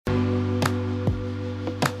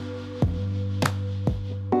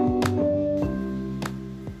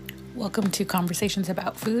Welcome to Conversations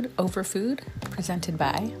About Food Over Food, presented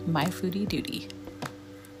by My Foodie Duty.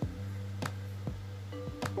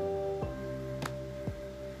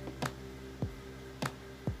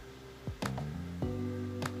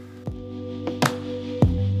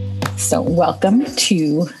 So welcome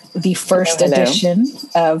to the first edition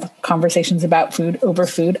of Conversations About Food Over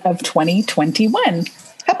Food of 2021.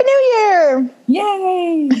 Happy New Year!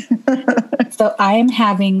 Yay! So I am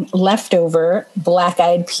having leftover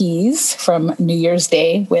black-eyed peas from New Year's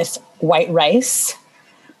Day with white rice.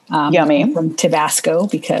 Yummy. From Tabasco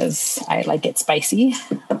because I like it spicy.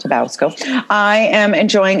 Tabasco. I am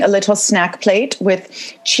enjoying a little snack plate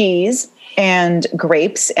with cheese and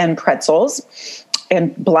grapes and pretzels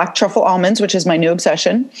and black truffle almonds, which is my new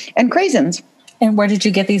obsession, and craisins. And where did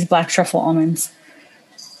you get these black truffle almonds?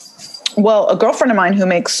 Well, a girlfriend of mine who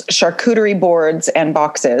makes charcuterie boards and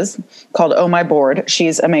boxes called Oh My Board.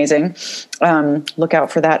 She's amazing. Look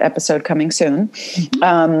out for that episode coming soon.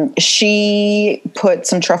 Mm-hmm. She put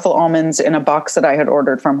some truffle almonds in a box that I had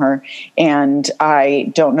ordered from her. And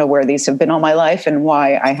I don't know where these have been all my life and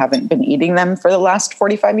why I haven't been eating them for the last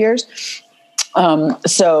 45 years.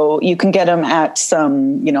 So you can get them at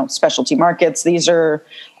some, specialty markets. These are,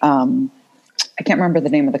 I can't remember the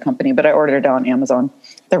name of the company, but I ordered it on Amazon.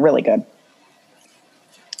 They're really good.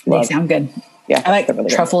 They sound good. Yeah. I like really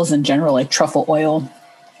truffles in general, like truffle oil,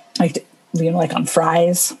 like on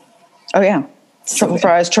fries. Oh yeah. Truffle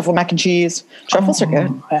fries, truffle mac and cheese. Truffles are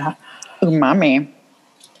good. Yeah. Umami.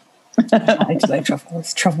 I just like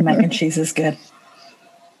truffles. Truffle mac and cheese is good.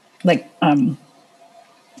 Like,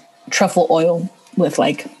 truffle oil with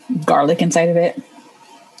like garlic inside of it.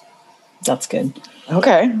 That's good.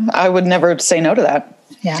 Okay. I would never say no to that.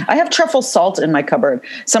 Yeah. I have truffle salt in my cupboard.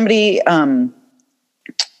 Somebody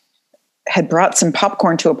had brought some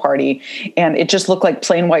popcorn to a party and it just looked like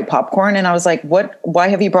plain white popcorn. And I was like, why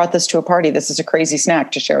have you brought this to a party? This is a crazy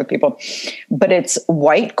snack to share with people. But it's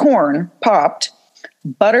white corn popped,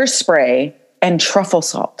 butter spray, and truffle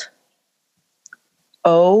salt.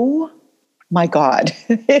 Oh my God.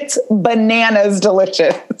 It's bananas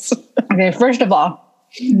delicious. Okay. First of all,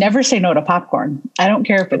 never say no to popcorn. I don't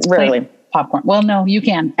care if it's really popcorn. Well, no, you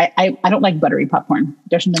can. I don't like buttery popcorn.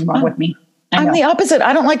 There's something wrong with me. I'm the opposite.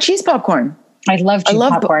 I don't like cheese popcorn. I love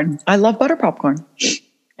popcorn. I love butter popcorn.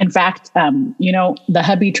 In fact, the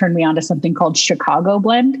hubby turned me on to something called Chicago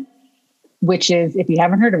Blend, which is, if you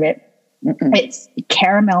haven't heard of it, it's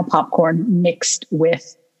caramel popcorn mixed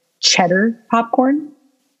with cheddar popcorn.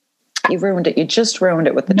 You ruined it. You just ruined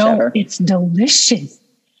it with the cheddar. No, it's delicious.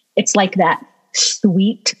 It's like that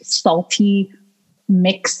sweet, salty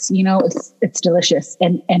mix, it's delicious.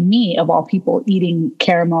 And me, of all people, eating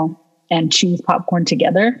caramel and cheese popcorn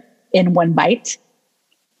together in one bite.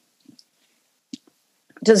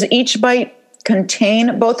 Does each bite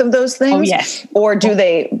contain both of those things? Oh, yes. Or do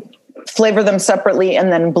they flavor them separately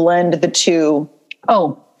and then blend the two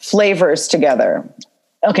flavors together?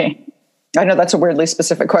 Okay. I know that's a weirdly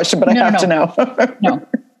specific question, but I have to know. No.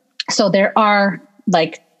 So there are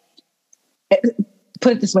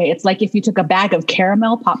put it this way, it's like if you took a bag of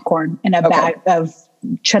caramel popcorn and a bag of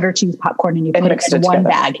cheddar cheese popcorn and you put it in one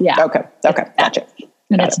bag. Yeah. Okay. Gotcha.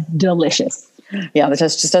 And it's delicious. Yeah. That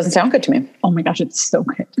just doesn't sound good to me. Oh my gosh. It's so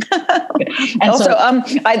good. And also,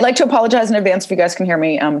 I'd like to apologize in advance if you guys can hear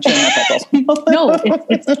me chewing my pickles. No,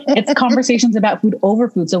 it's conversations about food over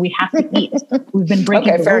food. So we have to eat. We've been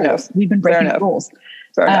breaking the rules. Enough. We've been breaking the rules.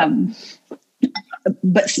 Fair enough.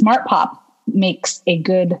 But Smart Pop makes a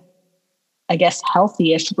good, I guess,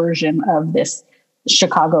 healthy-ish version of this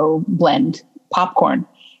Chicago Blend popcorn.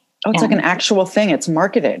 Oh, it's like an actual thing. It's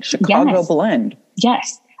marketed. Chicago Blend.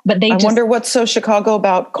 Yes. But I wonder what's so Chicago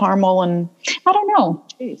about caramel and... I don't know.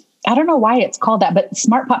 Jeez. I don't know why it's called that, but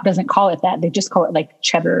Smart Pop doesn't call it that. They just call it like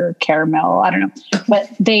cheddar caramel. I don't know. But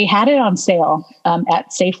they had it on sale at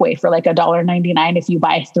Safeway for like $1.99 if you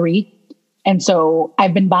buy 3. And so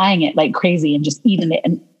I've been buying it like crazy and just eating it.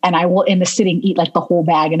 And I will in the sitting eat like the whole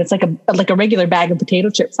bag. And it's like a regular bag of potato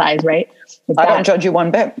chip size, right? I don't judge you one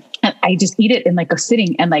bit. And I just eat it in like a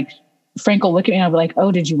sitting and like Frank will look at me and I'll be like,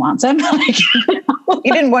 oh, did you want some?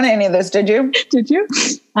 You didn't want any of this, did you? Did you?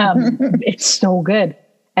 It's so good.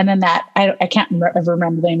 And then I can't ever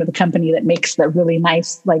remember the name of the company that makes the really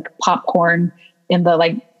nice like popcorn in the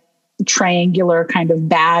like triangular kind of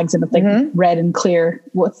bags and it's like red and clear.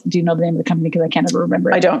 Do you know the name of the company? Because I can't ever remember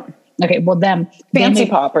it. I don't. Okay, well them. Fancy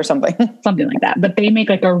Pop or something. Something like that. But they make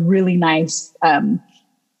like a really nice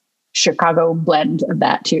Chicago blend of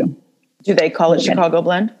that too. Do they call it Chicago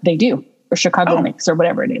Blend? They do. Or Chicago Mix or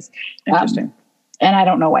whatever it is. Interesting. And I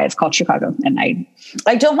don't know why it's called Chicago. And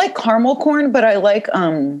I don't like caramel corn, but I like,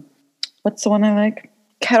 what's the one I like?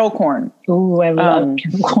 kettle corn. Ooh, I love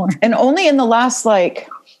kettle corn. And only in the last like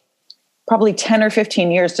probably 10 or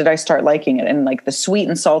 15 years did I start liking it. And like the sweet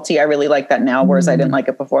and salty, I really like that now, whereas I didn't like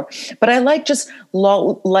it before. But I like just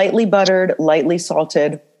lightly buttered, lightly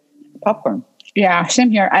salted popcorn. Yeah,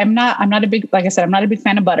 same here. I'm not a big, like I said, I'm not a big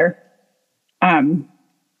fan of butter.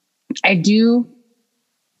 I do,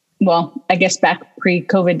 well, I guess back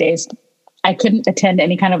pre-COVID days, I couldn't attend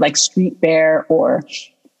any kind of like street fair or,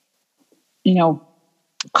 you know,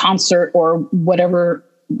 concert or whatever,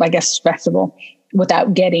 I guess, festival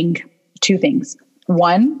without getting two things.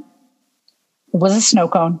 One was a snow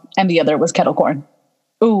cone and the other was kettle corn.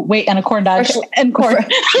 Oh, wait, and a corn dog and corn.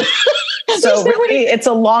 So really, it's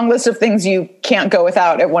a long list of things you can't go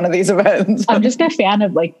without at one of these events. I'm just a fan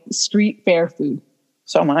of like street fair food.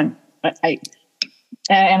 So am I.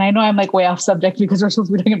 And I know I'm like way off subject because we're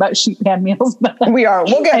supposed to be talking about sheet pan meals, but we are.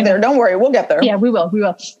 We'll get there. Don't worry. We'll get there. Yeah, we will.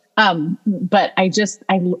 But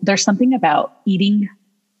there's something about eating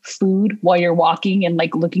food while you're walking and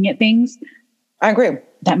like looking at things. I agree.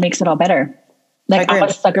 That makes it all better. Like I'm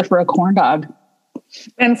a sucker for a corn dog.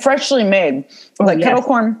 And freshly made. Kettle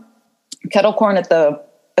corn at the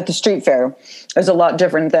street fair is a lot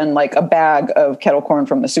different than like a bag of kettle corn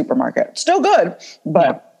from the supermarket. Still good,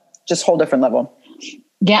 but just whole different level.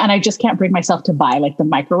 Yeah, and I just can't bring myself to buy like the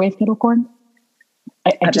microwave kettle corn.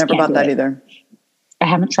 I've never bought that either. I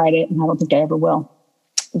haven't tried it, and I don't think I ever will.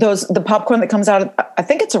 The popcorn that comes out, I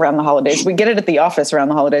think it's around the holidays. We get it at the office around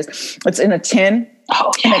the holidays. It's in a tin.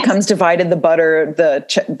 Oh, yes. And it comes divided, the butter,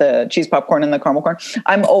 the cheese popcorn, and the caramel corn.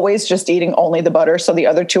 I'm always just eating only the butter, so the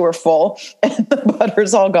other two are full, and the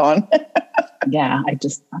butter's all gone. Yeah, I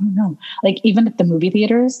don't know. Like even at the movie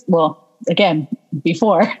theaters, well, again,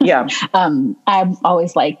 before. Yeah. I'm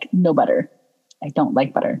always like, no butter. I don't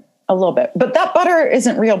like butter. A little bit. But that butter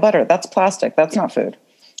isn't real butter. That's plastic. That's not food.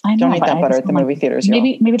 I know, don't eat that butter at the movie theaters.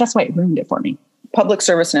 Maybe that's why it ruined it for me. Public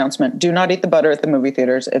service announcement. Do not eat the butter at the movie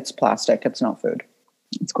theaters. It's plastic. It's not food.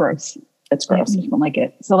 It's gross. It's gross. I just don't like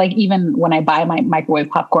it. So like even when I buy my microwave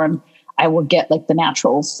popcorn, I will get like the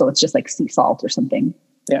naturals. So it's just like sea salt or something.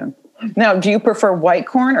 Yeah. Now, do you prefer white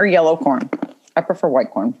corn or yellow corn? I prefer white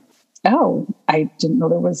corn. Oh, I didn't know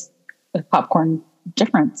there was a popcorn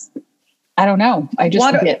difference. I don't know. I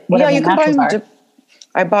just get whatever you can buy.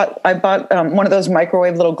 I bought one of those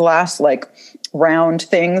microwave little glass like round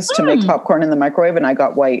things to make popcorn in the microwave, and I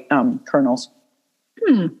got white kernels.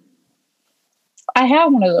 I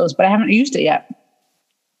have one of those, but I haven't used it yet.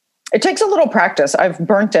 It takes a little practice. I've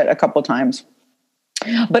burnt it a couple times.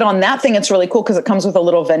 But on that thing, it's really cool because it comes with a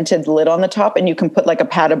little vented lid on the top, and you can put like a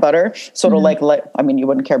pat of butter. So it'll you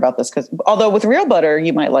wouldn't care about this although with real butter,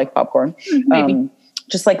 you might like popcorn. Maybe.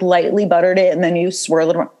 Just like lightly buttered it, and then you swirl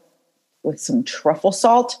it around with some truffle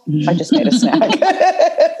salt. I just made a snack.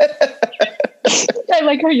 I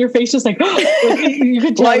like how your face just like, you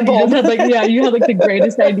could tell light bulb. You had like the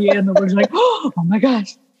greatest idea in the world. You're like, oh my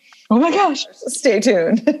gosh. Stay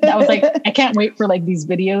tuned. I was like, I can't wait for like these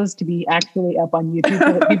videos to be actually up on YouTube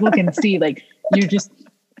so that people can see like you just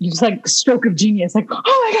like stroke of genius. Like,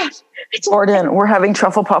 oh my gosh. It's Gordon, we're having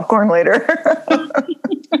truffle popcorn later.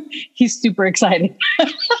 He's super excited.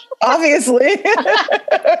 Obviously.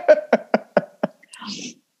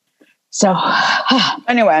 So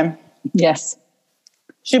anyway. Yes.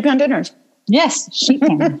 Sheet pan dinners. Yes. Sheet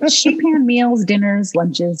pan meals, dinners,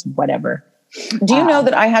 lunches, whatever. Do you know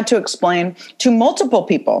that I had to explain to multiple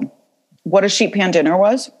people what a sheet pan dinner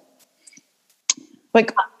was?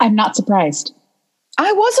 Like, I'm not surprised.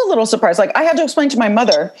 I was a little surprised. Like I had to explain to my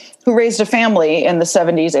mother who raised a family in the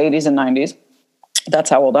 70s, 80s, and 90s. That's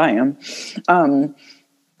how old I am.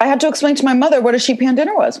 I had to explain to my mother what a sheet pan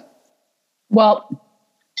dinner was. Well,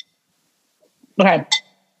 okay.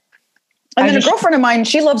 And then a girlfriend of mine,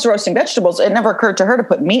 she loves roasting vegetables. It never occurred to her to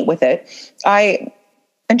put meat with it. I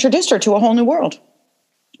introduced her to a whole new world.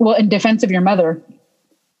 Well, in defense of your mother,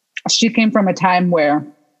 she came from a time where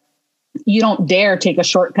you don't dare take a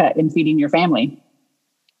shortcut in feeding your family.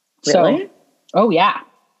 Really? So, oh yeah.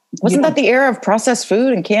 Wasn't that the era of processed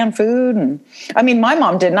food and canned food? And I mean, my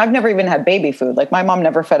mom didn't. I've never even had baby food. Like my mom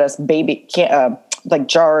never fed us like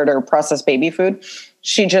jarred or processed baby food.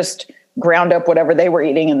 She just ground up whatever they were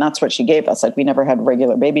eating, and that's what she gave us. Like we never had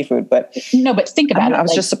regular baby food. But no, but think about it. I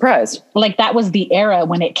was just surprised. Like that was the era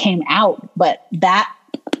when it came out, but that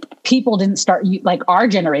people didn't start, like our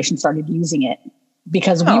generation started using it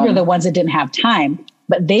because we were the ones that didn't have time.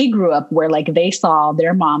 But they grew up where like they saw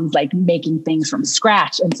their moms like making things from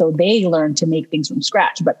scratch. And so they learned to make things from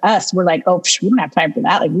scratch. But us, we're like, oh, we don't have time for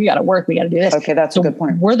that. Like we got to work. We got to do this. Okay, that's a good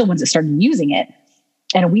point. We're the ones that started using it.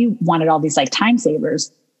 And we wanted all these like time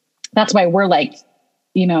savers. That's why we're like,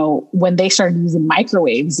 when they started using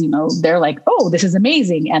microwaves, they're like, oh, this is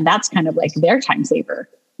amazing. And that's kind of like their time saver.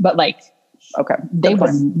 But like, okay, they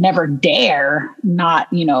would never dare not,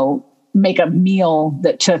 make a meal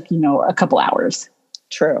that took, a couple hours.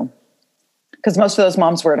 True. Because most of those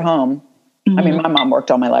moms were at home. Mm-hmm. I mean, my mom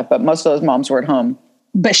worked all my life, but most of those moms were at home.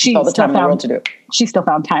 But she all the time in the world to do. She still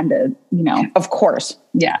found time to, Of course.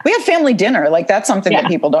 Yeah. We had family dinner. Like that's something that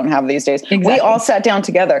people don't have these days. Exactly. We all sat down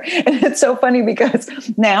together. And it's so funny because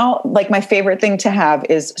now like my favorite thing to have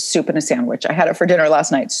is soup and a sandwich. I had it for dinner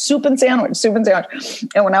last night. Soup and sandwich.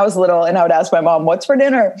 And when I was little and I would ask my mom, what's for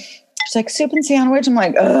dinner? She's like, soup and sandwich. I'm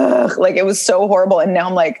like, ugh, like it was so horrible. And now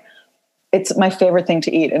I'm like, it's my favorite thing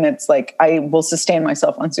to eat. And it's like, I will sustain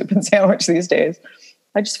myself on soup and sandwich these days.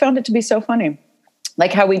 I just found it to be so funny.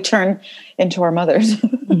 Like how we turn into our mothers.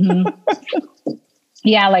 Mm-hmm.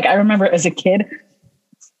 Yeah. Like I remember as a kid,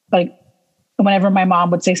 like whenever my mom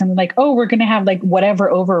would say something like, oh, we're going to have like whatever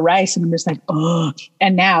over rice. And I'm just like, oh,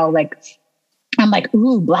 and now like, I'm like,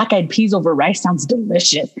 ooh, black-eyed peas over rice sounds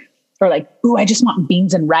delicious. Or like, ooh, I just want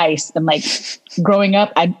beans and rice. And like growing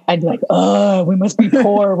up, I'd be like, oh, we must be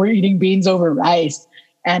poor. We're eating beans over rice.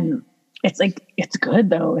 And it's like, it's good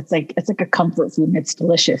though. It's like a comfort food and it's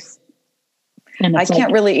delicious. And I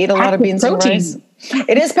can't really eat a lot of beans and rice.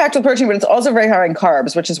 It is packed with protein, but it's also very high in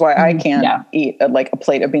carbs, which is why I can't eat like a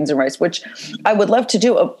plate of beans and rice, which I would love to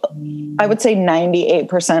do. I would say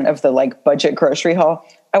 98% of the like budget grocery haul.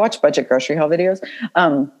 I watch budget grocery haul videos.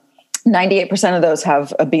 98% of those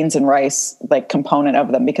have a beans and rice like component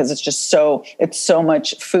of them because it's so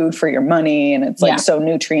much food for your money and it's like so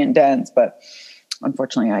nutrient dense. But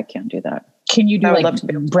unfortunately, I can't do that. Can you do like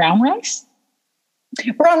brown rice?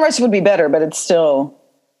 Brown rice would be better, but it's still,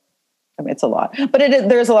 I mean, it's a lot. But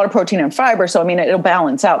there's a lot of protein and fiber. So, I mean, it'll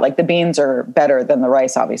balance out. Like the beans are better than the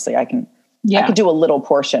rice, obviously. I could do a little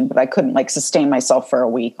portion, but I couldn't like sustain myself for a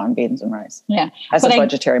week on beans and rice. Yeah. As a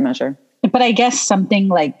budgetary measure. But I guess something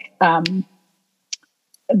like,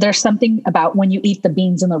 there's something about when you eat the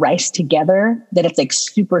beans and the rice together that it's like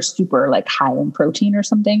super, super like high in protein or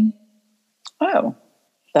something. Oh,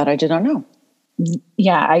 that I did not know.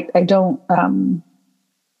 Yeah. I don't,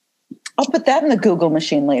 I'll put that in the Google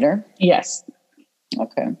machine later. Yes.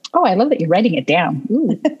 Okay. Oh, I love that you're writing it down.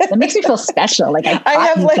 Ooh, that makes me feel special. Like I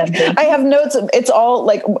have notes. It's all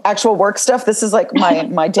like actual work stuff. This is like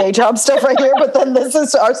my day job stuff right here, but then this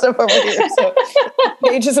is our stuff over here. So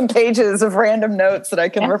pages and pages of random notes that I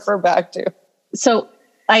can refer back to. So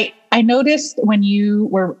I noticed when you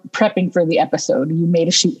were prepping for the episode, you made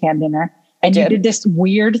a sheet pan dinner. And you did this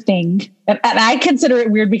weird thing. And I consider it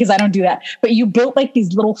weird because I don't do that. But you built like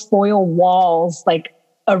these little foil walls like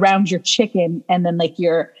around your chicken. And then like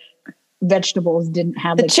your vegetables didn't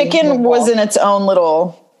have the chicken was in its own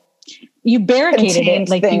little. You barricaded it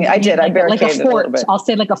like thing. I did. I barricaded like a fort. A little bit. I'll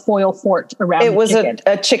say like a foil fort around it. Was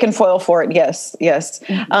a chicken foil fort. Yes. Yes.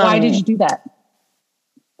 Why did you do that?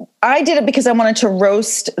 I did it because I wanted to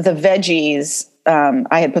roast the veggies.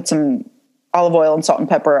 I had put some olive oil and salt and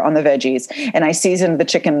pepper on the veggies. And I seasoned the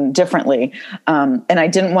chicken differently. And I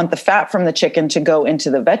didn't want the fat from the chicken to go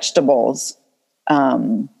into the vegetables.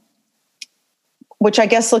 Which I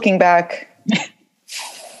guess looking back,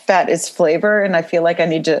 fat is flavor. And I feel like I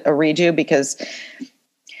need to read you because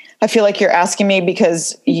I feel like you're asking me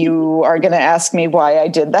because you are going to ask me why I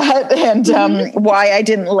did that and why I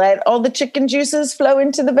didn't let all the chicken juices flow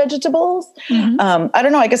into the vegetables. Mm-hmm. I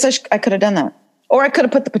don't know. I guess I could have done that. Or I could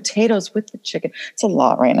have put the potatoes with the chicken. It's a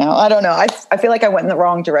lot right now. I don't know. I feel like I went in the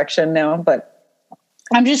wrong direction now, but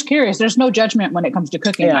I'm just curious. There's no judgment when it comes to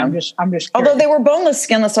cooking. Yeah. I'm just curious. Although they were boneless,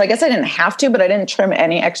 skinless, so I guess I didn't have to, but I didn't trim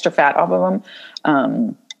any extra fat off of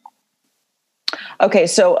them. Okay,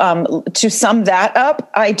 so to sum that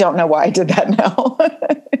up, I don't know why I did that now.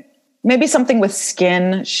 Maybe something with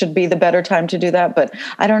skin should be the better time to do that, but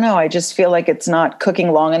I don't know. I just feel like it's not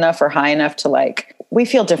cooking long enough or high enough to like. We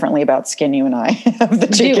feel differently about skin, you and I, of the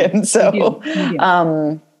chicken. So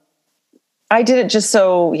I did it just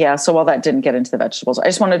so while that didn't get into the vegetables. I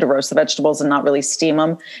just wanted to roast the vegetables and not really steam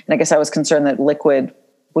them. And I guess I was concerned that liquid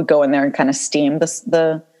would go in there and kind of steam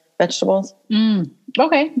the vegetables.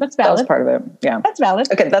 Okay, that's valid. That was part of it. Yeah. That's valid.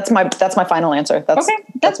 Okay, that's my final answer.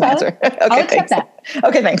 That's my answer. Okay, I'll accept that.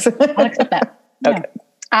 Okay, thanks. I'll accept that. Yeah. Okay.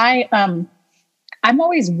 I'm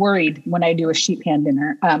always worried when I do a sheet pan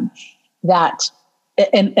dinner that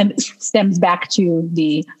and it stems back to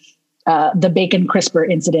the bacon crisper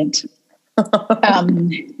incident.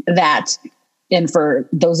 That, and for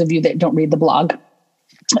those of you that don't read the blog,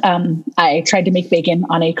 I tried to make bacon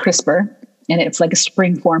on a crisper, and it's like a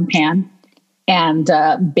springform pan,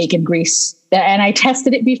 and bacon grease. And I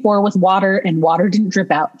tested it before with water, and water didn't drip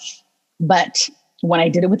out. But when I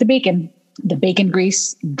did it with the bacon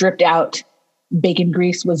grease dripped out. Bacon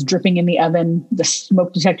grease was dripping in the oven. The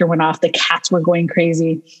smoke detector went off. The cats were going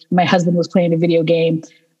crazy. My husband was playing a video game.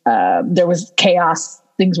 There was chaos.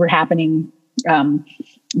 Things were happening.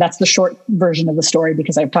 That's the short version of the story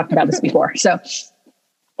because I've talked about this before. So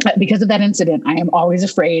because of that incident, I am always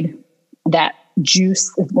afraid that juice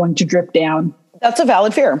is going to drip down. That's a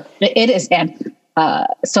valid fear. It is. And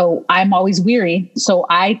so I'm always weary. So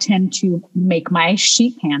I tend to make my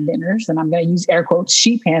sheet pan dinners, and I'm going to use air quotes,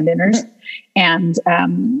 sheet pan dinners. And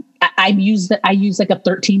I use like a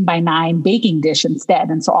 13x9 baking dish instead.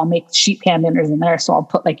 And so I'll make sheet pan dinners in there. So I'll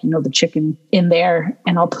put like, the chicken in there,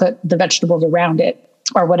 and I'll put the vegetables around it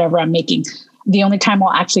or whatever I'm making. The only time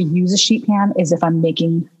I'll actually use a sheet pan is if I'm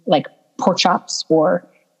making like pork chops or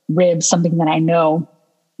ribs, something that I know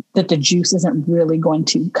that the juice isn't really going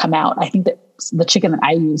to come out. I think that the chicken that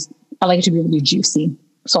I use, I like it to be really juicy.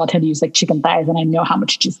 So I'll tend to use like chicken thighs, and I know how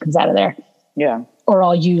much juice comes out of there. Yeah. Or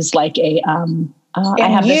I'll use like a,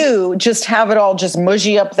 just have it all just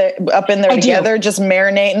mushy up in there together, just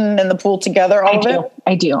marinating in the pool together, all of it?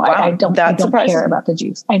 I do. Wow, I don't care about the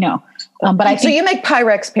juice. I know. So you make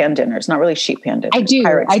Pyrex pan dinners, not really sheet pan dinners. I do.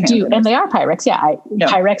 Dinners. And they are Pyrex. Yeah.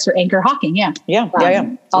 Pyrex or Anchor Hocking. Yeah. Yeah.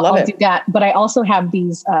 I'll do that. But I also have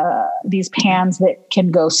these pans that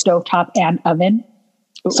can go stovetop and oven.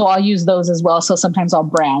 Ooh. So I'll use those as well. So sometimes I'll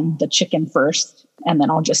brown the chicken first, and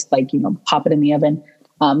then I'll just pop it in the oven.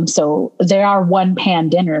 So there are one pan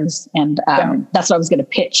dinners, and that's what I was going to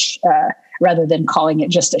pitch, rather than calling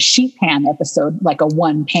it just a sheet pan episode, like a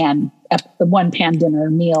one pan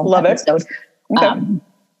dinner meal Love episode. It. Okay.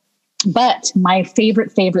 But my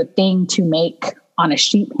favorite thing to make on a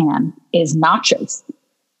sheet pan is nachos.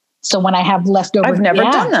 So when I have leftover, I've never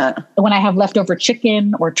done that. When I have leftover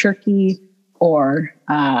chicken or turkey or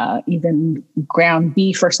even ground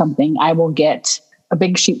beef or something, I will get a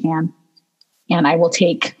big sheet pan, and I will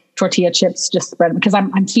take tortilla chips, just spread them, because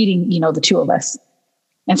I'm feeding, the two of us.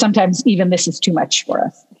 And sometimes even this is too much for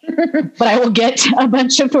us. But I will get a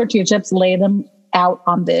bunch of tortilla chips, lay them out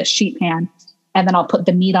on the sheet pan, and then I'll put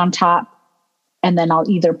the meat on top. And then I'll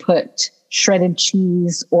either put shredded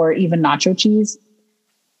cheese or even nacho cheese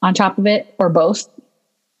on top of it, or both.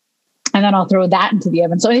 And then I'll throw that into the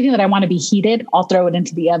oven. So anything that I want to be heated, I'll throw it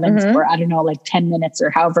into the oven for, 10 minutes or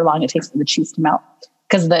however long it takes for the cheese to melt.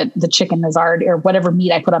 Because the chicken is already, or whatever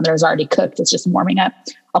meat I put on there is already cooked. It's just warming up.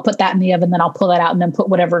 I'll put that in the oven, then I'll pull that out and then put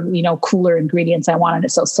whatever, cooler ingredients I want in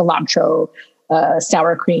it. So cilantro,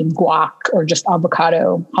 sour cream, guac, or just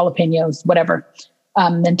avocado, jalapenos, whatever.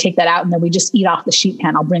 Then take that out, and then we just eat off the sheet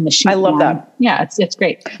pan. I'll bring the sheet pan. I love that. Yeah, it's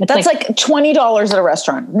great. That's like $20 at a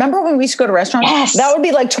restaurant. Remember when we used to go to restaurants? Yes. That would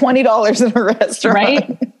be like $20 at a restaurant.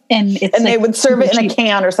 Right? And they would serve it in a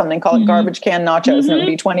can or something, call it garbage can nachos, and it would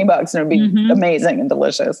be $20, and it would be amazing and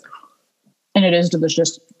delicious. And it is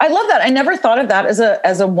delicious. I love that. I never thought of that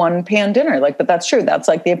as a one pan dinner. But that's true. That's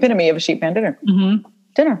like the epitome of a sheet pan dinner.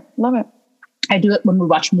 Dinner. Love it. I do it when we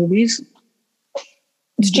watch movies.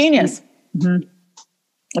 It's genius.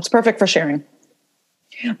 It's perfect for sharing.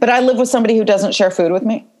 But I live with somebody who doesn't share food with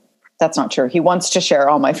me. That's not true. He wants to share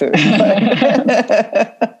all my food.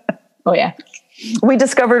 Oh yeah. We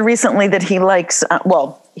discovered recently that he likes,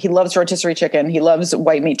 he loves rotisserie chicken. He loves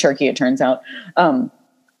white meat turkey, it turns out.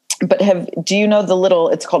 But do you know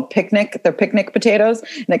it's called Picnic? They're picnic potatoes,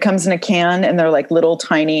 and it comes in a can, and they're like little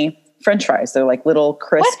tiny French fries. They're like little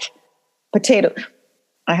crisp potatoes.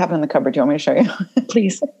 I have it in the cupboard. Do you want me to show you?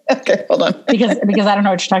 Please. Okay, hold on. because I don't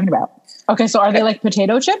know what you're talking about. Okay, so are they like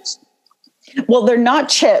potato chips? Well, they're not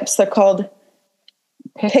chips. They're called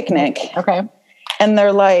Picnic. Okay. And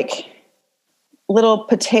they're like little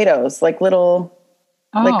potatoes, like little.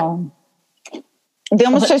 Oh. They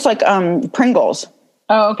almost taste like Pringles.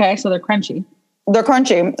 Oh, okay. So they're crunchy. They're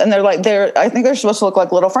crunchy, and I think they're supposed to look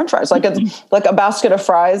like little French fries. Like it's like a basket of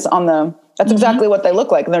fries on the. That's exactly what they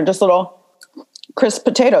look like. And they're just little crisp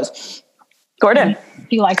potatoes. Gordon.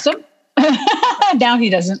 He likes them? Now he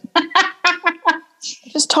doesn't.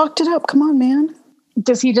 Just talked it up. Come on, man.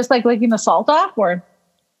 Does he just like licking the salt off, or?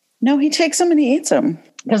 No, he takes them and he eats them.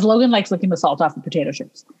 Because Logan likes licking the salt off of potato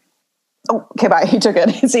chips. Oh, okay, bye. He took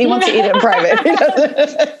it. So he wants to eat it in private.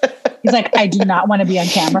 He's like, I do not want to be on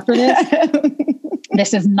camera for this.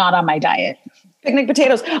 This is not on my diet. Picnic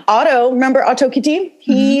potatoes. Remember Otto Kitty?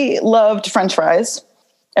 He loved French fries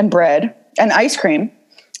and bread and ice cream.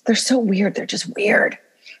 They're so weird. They're just weird.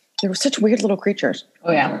 They were such weird little creatures.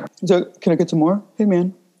 Oh, yeah. So, can I get some more? Hey,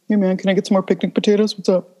 man, can I get some more picnic potatoes? What's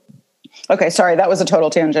up? Okay, sorry. That was a total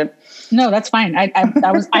tangent. No, that's fine. I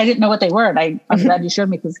didn't know what they were. And I'm glad you showed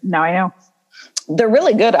me, because now I know. They're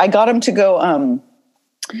really good. I got him to go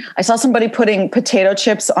I saw somebody putting potato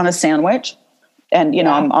chips on a sandwich. And, you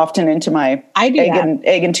know, I'm often into my egg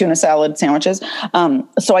and tuna salad sandwiches.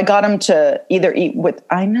 So I got him to either eat with,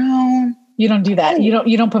 I know. You don't do that.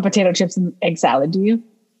 You don't put potato chips in egg salad, do you?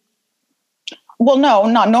 Well, no,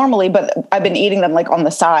 not normally, but I've been eating them like on the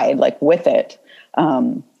side, like with it.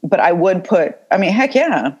 But I would put, I mean, heck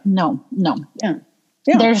yeah. No. Yeah.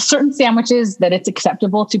 There's certain sandwiches that it's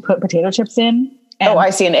acceptable to put potato chips in. Oh, I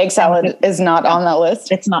see. An egg salad is not on that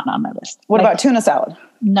list. It's not on that list. What about tuna salad?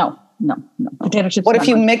 No. Potato chips. What if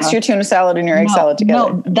you mix your tuna salad and your egg salad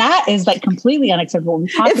together? No, that is like completely unacceptable. We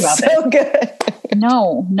talked about that. It's so good.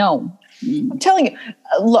 No. I'm telling you,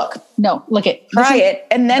 look it, try it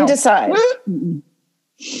and then decide.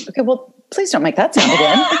 Okay. Well, please don't make that sound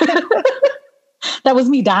again. That was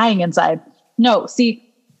me dying inside. No,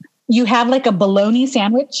 see, you have like a bologna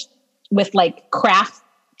sandwich with like Kraft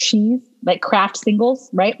cheese, like Kraft singles,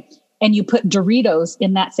 right? And you put Doritos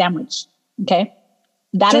in that sandwich. Okay.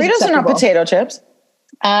 Doritos are not potato chips.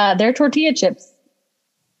 They're tortilla chips.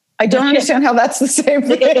 I don't understand how that's the same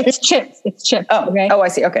thing. It's chips. Oh, okay. Oh, I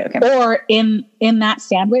see. Okay. Or in that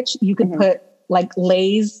sandwich, you could put like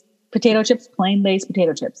Lay's potato chips, plain Lay's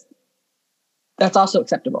potato chips. That's also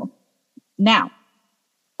acceptable. Now.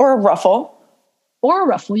 Or a ruffle.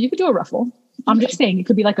 You could do a ruffle. I'm just saying it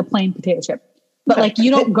could be like a plain potato chip. But like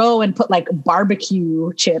you don't go and put like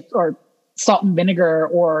barbecue chips or salt and vinegar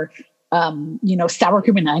or sour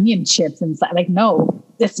cream and onion chips and stuff. Like, no,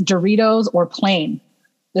 it's Doritos or plain.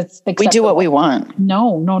 We do what we want.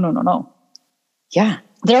 No. Yeah.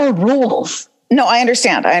 There are rules. No, I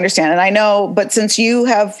understand. And I know, but since you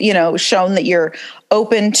have, shown that you're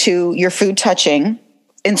open to your food touching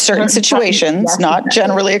in certain situations, yes, not exactly.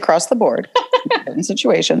 Generally across the board, in certain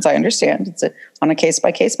situations, I understand. It's on a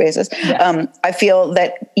case-by-case basis. Yes. I feel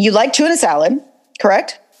that you like tuna salad,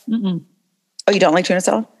 correct? Mm-mm. Oh, you don't like tuna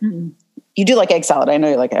salad? Mm-mm. You do like egg salad. I know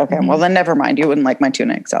you like it. Okay. Mm-hmm. Well, then never mind. You wouldn't like my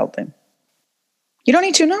tuna egg salad thing. You don't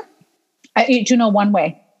eat tuna? I eat tuna one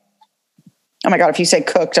way. Oh my God. If you say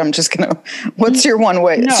cooked, I'm just going to, what's your one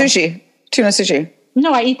way? No. Sushi, tuna sushi.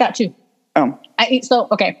 No, I eat that too. Oh, I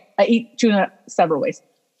eat tuna several ways.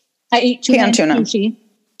 I eat tuna canned tuna. Sushi.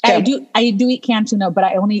 Okay. I do eat canned tuna, but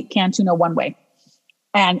I only eat canned tuna one way.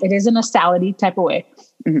 And it is in a salady type of way,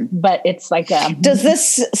 but it's like a. Does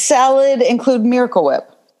this salad include Miracle Whip?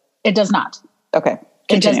 It does not. Okay.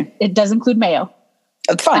 Continue. It does include mayo.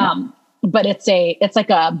 That's fine. But it's like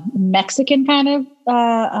a Mexican kind of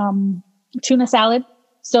tuna salad.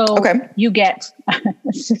 So you get.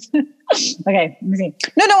 Okay, let me see.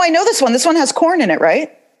 No, I know this one. This one has corn in it,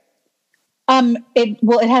 right?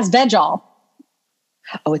 It has veg-all.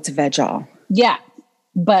 Oh, it's veg-all. Yeah,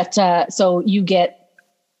 but so you get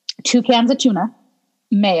 2 cans of tuna,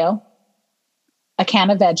 mayo, a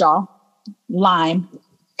can of veg-all, lime,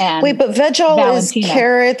 and wait, but veg-all is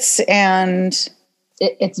carrots and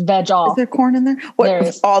it's veg-all. Is there corn in there?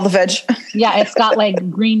 What? All the veg? Yeah, it's got like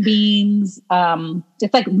green beans.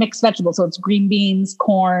 It's like mixed vegetables, so it's green beans,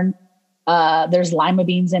 corn. There's lima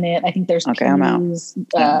beans in it. I think there's peas. I'm out.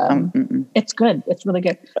 It's good. It's really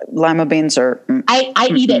good. Lima beans are. I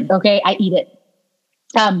eat it. Okay, I eat it.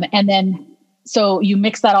 And then so you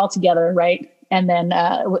mix that all together, right? And then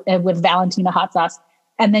with Valentina hot sauce,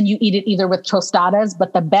 and then you eat it either with tostadas.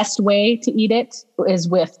 But the best way to eat it is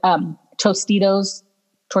with Tostitos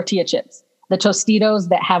tortilla chips. The Tostitos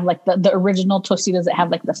that have like the original Tostitos that have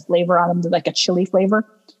like the flavor on them, like a chili flavor.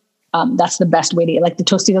 That's the best way to eat. Like the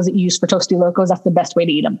Tostitos that you use for Tosti Locos, that's the best way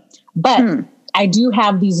to eat them. But I do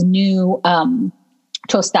have these new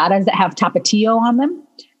tostadas that have Tapatio on them.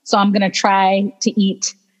 So I'm going to try to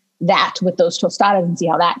eat that with those tostadas and see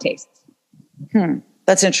how that tastes.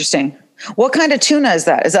 That's interesting. What kind of tuna is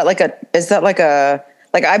that? Is that like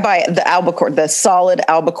I buy the albacore, the solid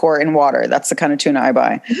albacore in water. That's the kind of tuna I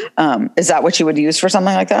buy. Is that what you would use for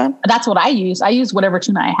something like that? That's what I use. I use whatever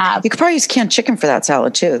tuna I have. You could probably use canned chicken for that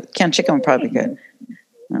salad too. Canned chicken would probably be good.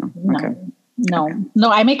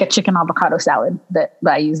 No, I make a chicken avocado salad that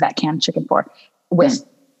I use that canned chicken for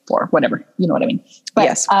whatever. You know what I mean? But,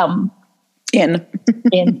 yes.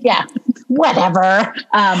 Yeah, whatever.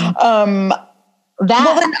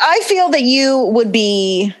 Well, then I feel that you would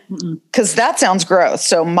be, because that sounds gross.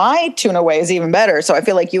 So my tuna way is even better. So I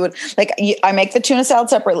feel like you would, I make the tuna salad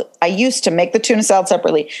separately. I used to make the tuna salad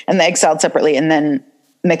separately and the egg salad separately and then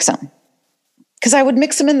mix them. Because I would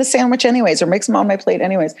mix them in the sandwich anyways, or mix them on my plate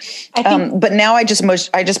anyways. But now I just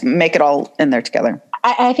make it all in there together.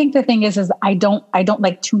 I think the thing is I don't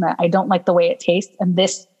like tuna. I don't like the way it tastes. And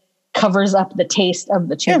this covers up the taste of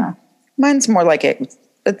the tuna. Yeah. Mine's more like it.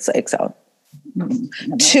 It's egg salad.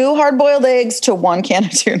 2 hard-boiled eggs to 1 can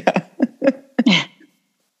of tuna.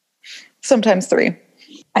 sometimes 3.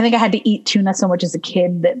 I think I had to eat tuna so much as a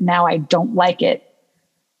kid that now I don't like it.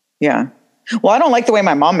 Yeah. Well, I don't like the way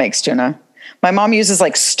my mom makes tuna. My mom uses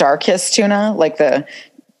like Starkist tuna, like the,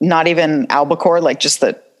 not even albacore, like just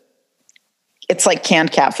it's like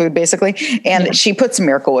canned cat food basically. And she puts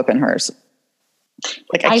Miracle Whip in hers.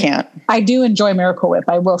 Like I can't. I do enjoy Miracle Whip.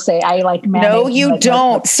 I will say I like mayonnaise. No, you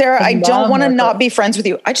don't. Sarah, I don't want to not be friends with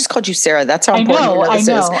you. I just called you Sarah. That's how important you know this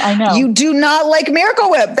is. I know. You do not like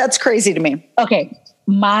Miracle Whip. That's crazy to me. Okay.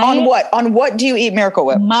 On what do you eat Miracle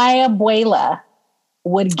Whip? My abuela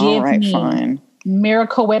would give me fine.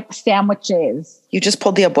 Miracle Whip sandwiches. You just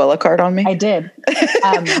pulled the abuela card on me? I did.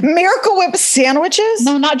 Miracle Whip sandwiches?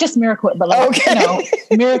 No, not just Miracle Whip, but like,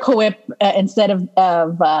 Miracle Whip instead of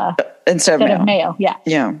mayo. Yeah.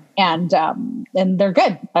 Yeah. And they're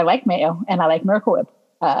good. I like mayo and I like Miracle Whip.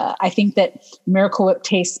 I think that Miracle Whip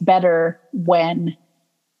tastes better when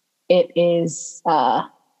it is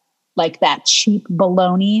like that cheap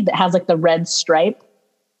bologna that has like the red stripe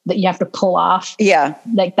that you have to pull off. Yeah.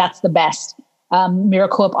 Like that's the best.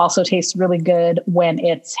 Miracle Whip also tastes really good when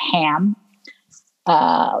it's ham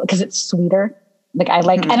because it's sweeter. Like I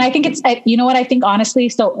like, and I think it's, you know what I think honestly.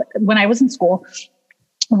 So when I was in school,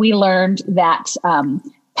 we learned that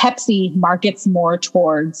Pepsi markets more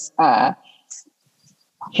towards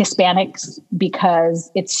Hispanics because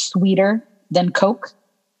it's sweeter than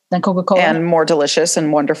Coca-Cola. And more delicious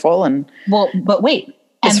and wonderful. And but wait,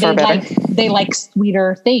 and they like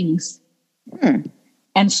sweeter things.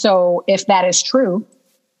 And so if that is true,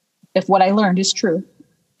 if what I learned is true,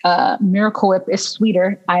 Miracle Whip is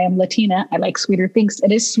sweeter. I am Latina. I like sweeter things.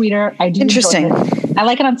 It is sweeter. I do. Interesting. Enjoy it. I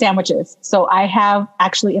like it on sandwiches. So I have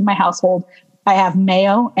actually in my household, I have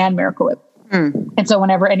mayo and Miracle Whip. And so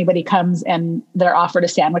whenever anybody comes and they're offered a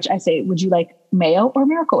sandwich, I say, would you like mayo or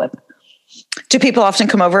Miracle Whip? Do people often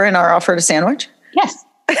come over and are offered a sandwich? Yes.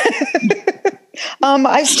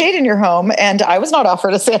 I've stayed in your home and I was not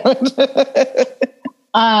offered a sandwich.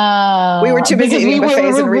 We were too busy eating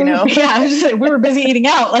buffets in Reno. We were busy eating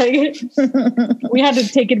out. Like we had to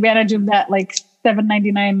take advantage of that like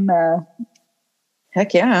 $7.99.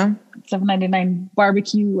 Heck yeah, $7.99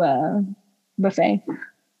 barbecue buffet.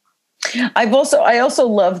 I also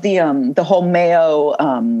love the whole mayo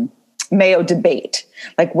debate,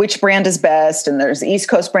 like which brand is best, and there's East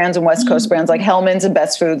Coast brands and West Coast brands, like Hellmann's and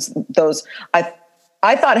Best Foods. Those I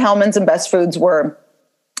thought Hellmann's and Best Foods were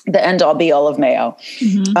the end all be all of mayo.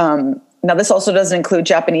 Now this also doesn't include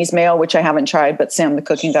Japanese mayo, which I haven't tried, but Sam, the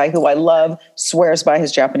cooking guy who I love, swears by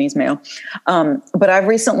his Japanese mayo. But I've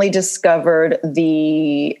recently discovered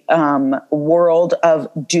the world of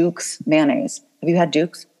Duke's mayonnaise. Have you had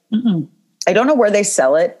Duke's? I don't know where they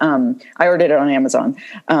sell it. I ordered it on Amazon.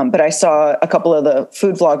 But I saw a couple of the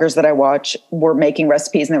food vloggers that I watch were making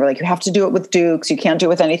recipes and they were like, you have to do it with Duke's. You can't do it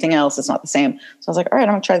with anything else. It's not the same. So I was like, all right,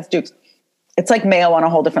 I'm gonna try this Duke's. It's like mayo on a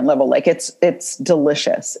whole different level. Like it's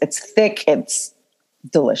delicious. It's thick. It's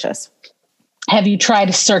delicious. Have you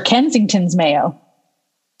tried Sir Kensington's mayo?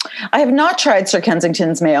 I have not tried Sir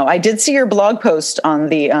Kensington's mayo. I did see your blog post on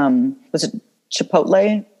the, was it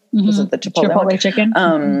Chipotle? Was it the Chipotle chicken?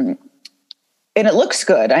 And it looks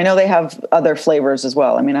good. I know they have other flavors as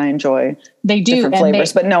well. I mean, I enjoy different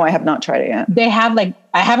flavors, but no, I have not tried it yet. They have I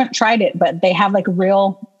haven't tried it, but they have like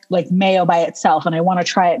real like mayo by itself. And I want to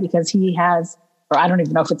try it because he has, or I don't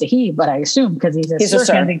even know if it's a he, but I assume because he's a Sir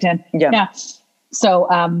Kensington. Yeah. So,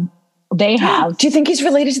 they have. Do you think he's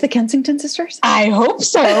related to the Kensington sisters? I hope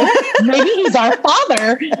so. Maybe he's our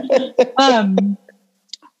father.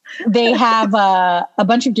 They have a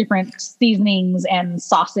bunch of different seasonings and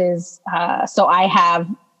sauces. So I have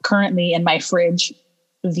currently in my fridge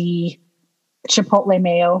the Chipotle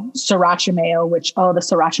mayo, sriracha mayo, which, the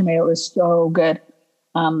sriracha mayo is so good.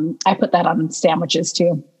 I put that on sandwiches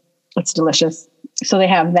too. It's delicious. So they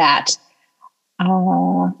have that.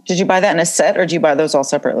 Did you buy that in a set or did you buy those all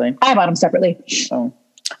separately? I bought them separately. Oh,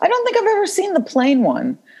 I don't think I've ever seen the plain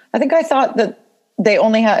one. I think I thought that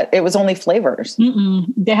it was only flavors.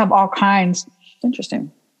 They have all kinds.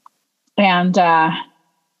 Interesting. And,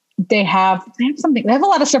 they have something, they have a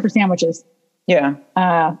lot of stuff for sandwiches. Yeah.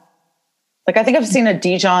 Like I think I've seen a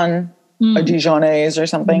Dijonnaise or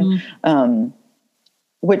something,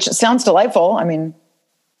 which sounds delightful. I mean,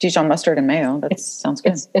 Dijon mustard and mayo. Sounds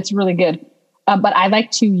good. It's really good. But I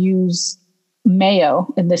like to use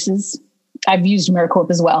mayo, and I've used Miracle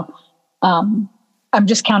Whip as well. I'm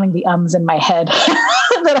just counting the ums in my head.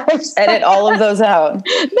 Edit all of those out.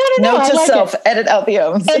 No. Note to self, edit out the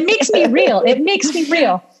ums. It makes me real.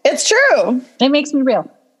 It's true. It makes me real.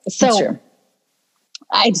 So it's true.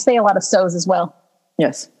 I'd say a lot of so's as well.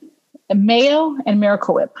 Yes. Mayo and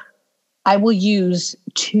Miracle Whip. I will use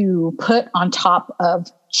to put on top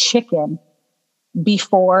of chicken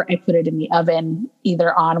before I put it in the oven,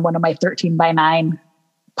 either on one of my 13x9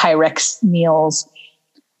 Pyrex meals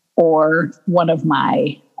or one of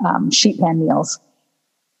my sheet pan meals.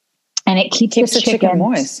 And it keeps the chicken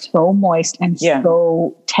moist. So moist and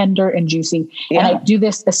so tender and juicy. Yeah. And I do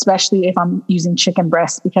this especially if I'm using chicken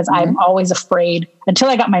breasts, because I'm always afraid, until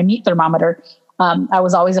I got my meat thermometer, I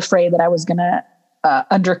was always afraid that I was going to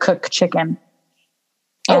undercook chicken.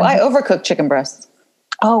 And I overcook chicken breasts.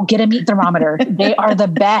 Oh, get a meat thermometer. They are the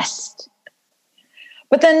best.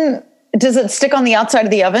 But then does it stick on the outside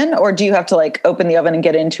of the oven, or do you have to like open the oven and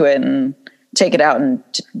get into it and take it out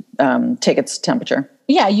and take its temperature?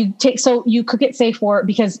 Yeah, you cook it, say,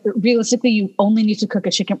 because realistically you only need to cook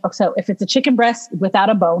a chicken. So if it's a chicken breast without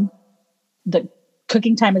a bone, the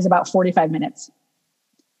cooking time is about 45 minutes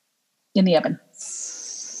in the oven.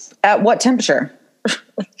 At what temperature?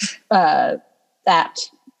 At,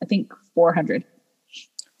 I think, 400.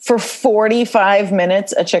 For 45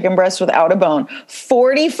 minutes, a chicken breast without a bone.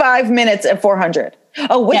 45 minutes at 400.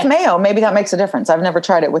 Oh, with mayo. Maybe that makes a difference. I've never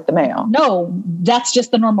tried it with the mayo. No, that's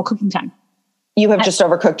just the normal cooking time. You have just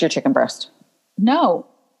overcooked your chicken breast. No.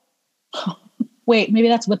 Wait, maybe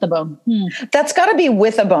that's with the bone. That's got to be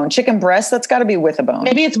with a bone. Chicken breast, that's got to be with a bone.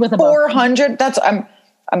 Maybe it's with a bone. 400,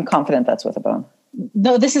 I'm confident that's with a bone.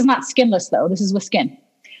 No, this is not skinless though. This is with skin.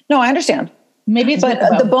 No, I understand. Maybe it's but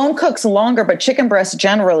with the bone cooks longer, but chicken breast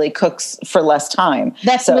generally cooks for less time.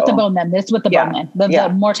 That's with the bone then. It's with the bone then. The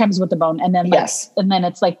more times with the bone. And then and then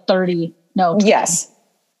it's like 30. No. Yes.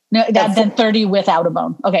 No, then 30 without a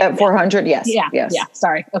bone. Okay. At 400. Yes. Yeah. Yes. Yeah.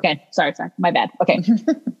 Sorry. Okay. Sorry. My bad. Okay.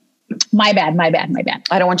 My bad.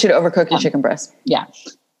 I don't want you to overcook your chicken breast. Yeah.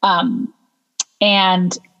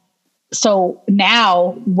 And so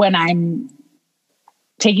now when I'm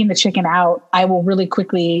taking the chicken out, I will really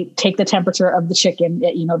quickly take the temperature of the chicken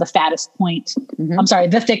at, the fattest point. I'm sorry,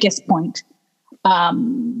 the thickest point.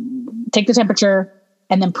 Take the temperature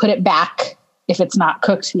and then put it back if it's not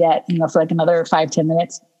cooked yet, for like another 5-10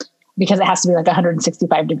 minutes, because it has to be like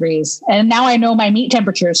 165 degrees. And now I know my meat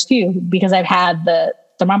temperatures too, because I've had the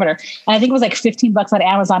thermometer. And I think it was like $15 on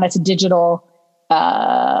Amazon. It's a digital,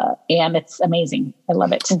 and it's amazing. I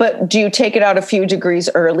love it. But do you take it out a few degrees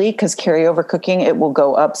early? Because carryover cooking, it will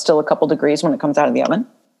go up still a couple degrees when it comes out of the oven.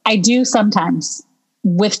 I do sometimes.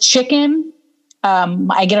 With chicken,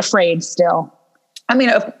 I get afraid still. I mean,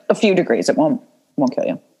 a few degrees, it won't kill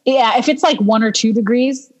you. Yeah, if it's like 1 or 2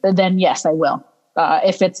 degrees, then yes, I will.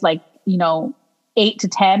 If it's like 8 to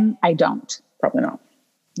 10, I don't. Probably not.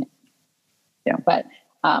 Yeah. But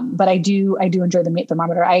I do enjoy the meat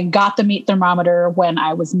thermometer. I got the meat thermometer when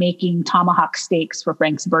I was making tomahawk steaks for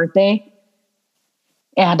Frank's birthday,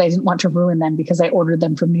 and I didn't want to ruin them because I ordered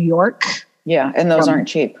them from New York. Yeah, and those aren't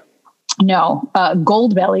cheap. No,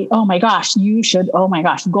 Goldbelly. Oh my gosh, you should. Oh my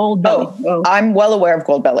gosh, Goldbelly. Oh, I'm well aware of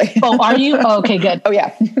Goldbelly. Oh, are you? Oh, okay, good. Oh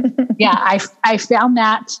yeah. Yeah, I found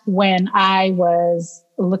that when I was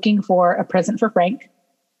looking for a present for Frank,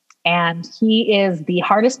 and he is the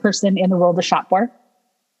hardest person in the world to shop for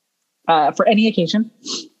any occasion,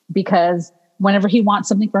 because whenever he wants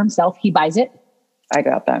something for himself, he buys it. I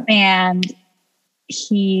got that. And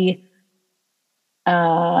he,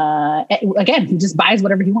 again, he just buys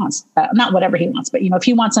whatever he wants. Not whatever he wants, but if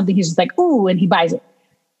he wants something, he's just like, ooh, and he buys it.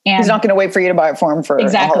 And he's not going to wait for you to buy it for him for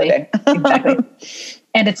a holiday. Exactly.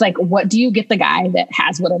 And it's like, what do you get the guy that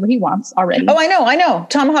has whatever he wants already? Oh, I know.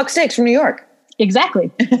 Tomahawk steaks from New York.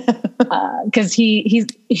 Exactly. Cause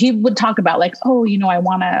he would talk about like, oh, I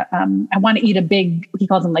want to eat a big, he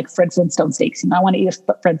calls them like Fred Flintstone steaks. I want to eat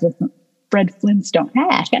a Fred Flintstone.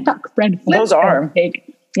 I can't talk. Fred Flintstone. Those are.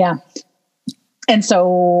 Steak. Yeah. And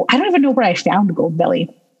so I don't even know where I found Goldbelly.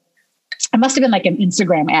 It must've been like an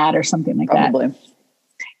Instagram ad or something like Probably. that.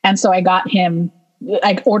 And so I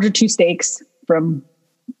ordered 2 steaks from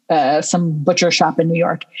some butcher shop in New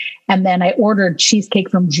York. And then I ordered cheesecake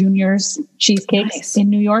from Junior's Cheesecakes in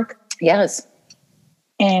New York. Yes.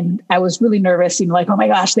 And I was really nervous, like, oh my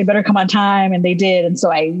gosh, they better come on time. And they did. And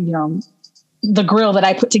so I, the grill that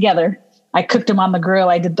I put together, I cooked them on the grill.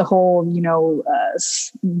 I did the whole,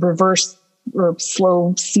 reverse or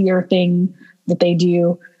slow sear thing that they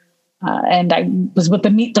do. And I was with the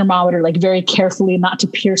meat thermometer, like very carefully not to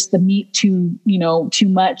pierce the meat too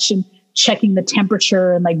much, and checking the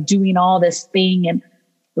temperature and like doing all this thing. And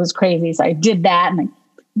it was crazy. So I did that, and like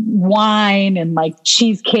wine and like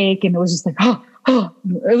cheesecake. And it was just like, oh,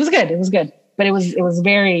 it was good. It was good. But it was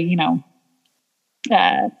very,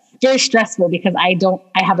 very stressful because I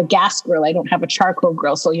have a gas grill. I don't have a charcoal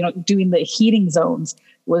grill. So, doing the heating zones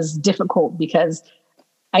was difficult because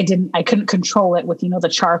I couldn't control it with, the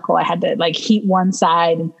charcoal. I had to like heat one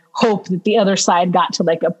side and hope that the other side got to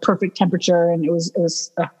like a perfect temperature. And it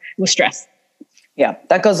was stress. Yeah.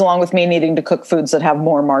 That goes along with me needing to cook foods that have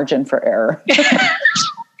more margin for error.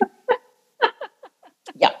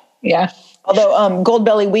 Yeah. Yeah. Although,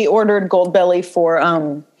 Goldbelly, we ordered Goldbelly for,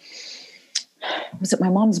 was it my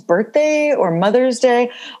mom's birthday or Mother's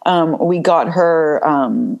Day? We got her,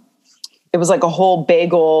 it was like a whole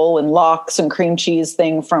bagel and lox and cream cheese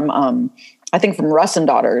thing from, I think from Russ and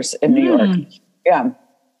Daughters in New York. Yeah.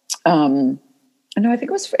 No, I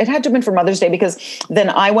think it had to have been for Mother's Day, because then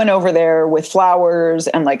I went over there with flowers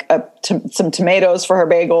and like some tomatoes for her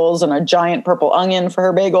bagels and a giant purple onion for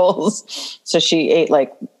her bagels. So she ate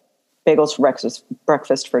like bagels for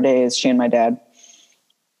breakfast for days, she and my dad.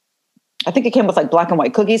 I think it came with like black and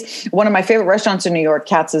white cookies. One of my favorite restaurants in New York,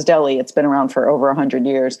 Katz's Deli. It's been around for over 100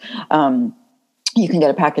 years. You can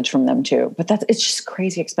get a package from them too, but it's just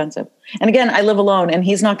crazy expensive. And again, I live alone and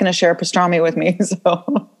he's not going to share pastrami with me.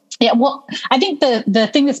 So yeah, well, I think the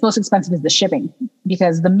thing that's most expensive is the shipping,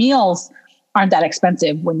 because the meals aren't that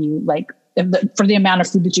expensive when you like, for the amount of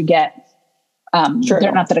food that you get, sure.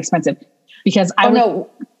 They're not that expensive. Because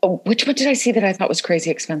which one did I see that I thought was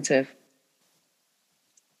crazy expensive?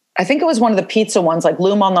 I think it was one of the pizza ones, like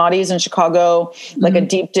Lou Malnati's in Chicago, like a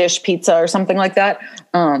deep dish pizza or something like that.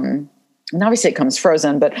 And obviously it comes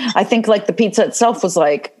frozen, but I think like the pizza itself was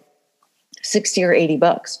like $60 or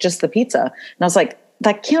 $80, just the pizza. And I was like,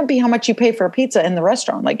 that can't be how much you pay for a pizza in the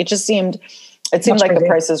restaurant. Like it seemed like the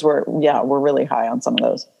prices were really high on some of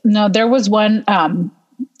those. No, there was one.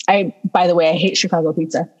 By the way, I hate Chicago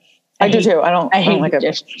pizza. I do too. I hate like deep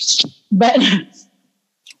dish. But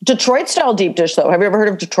Detroit style deep dish though. Have you ever heard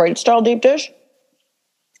of Detroit style deep dish?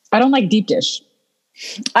 I don't like deep dish.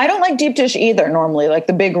 I don't like deep dish either normally, like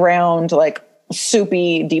the big round, like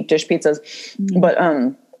soupy deep dish pizzas. But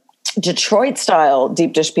Detroit style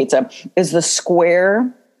deep dish pizza is the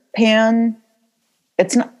square pan.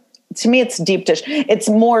 It's not, to me, it's deep dish. It's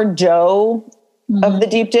more dough of the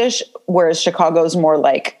deep dish, whereas Chicago's more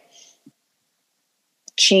like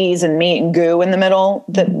cheese and meat and goo in the middle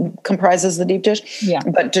that comprises the deep dish. Yeah.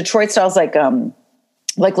 But Detroit style's like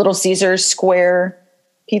Little Caesars square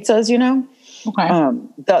pizzas,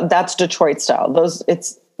 Okay. That's Detroit style.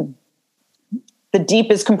 The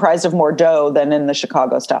deep is comprised of more dough than in the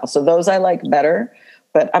Chicago style. So those I like better.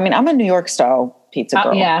 But I mean, I'm a New York style pizza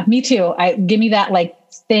girl. Yeah, me too. Give me that like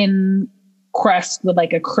thin crust with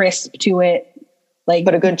like a crisp to it. Like,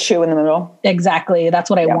 but a good chew in the middle. Exactly. That's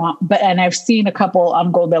what I want. And I've seen a couple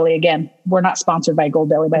on Goldbelly again. We're not sponsored by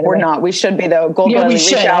Goldbelly, by the way. We're not. We should be though. Goldbelly, yeah, we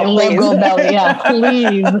should. I love Goldbelly. Yeah,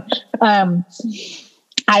 please.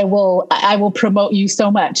 I will promote you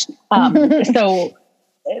so much. So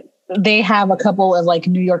they have a couple of like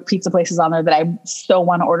New York pizza places on there that I so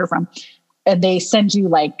want to order from. And they send you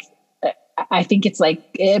like, I think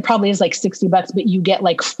it probably is like $60, but you get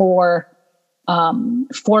like four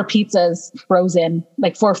pizzas frozen,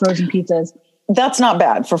 like 4 frozen pizzas. That's not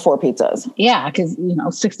bad for 4 pizzas. Yeah. Cause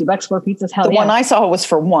 $60 for pizzas. Hell the one I saw was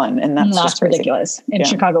for 1 and that's just ridiculous. And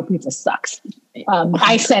Chicago pizza sucks.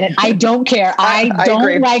 I said it. I don't care. I don't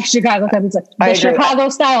agree. Like Chicago style pizza. The Chicago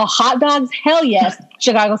style hot dogs. Hell yes.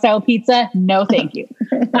 Chicago style pizza. No, thank you.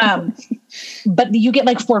 But you get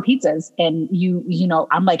like 4 pizzas and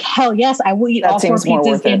I'm like, hell yes, I will eat all 4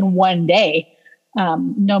 pizzas in one day.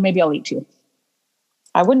 No, maybe I'll eat 2.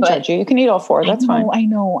 I wouldn't judge you. You can eat all 4. That's fine. I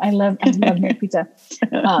know. I love New York pizza.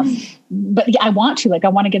 But yeah, I want to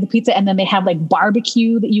get the pizza. And then they have like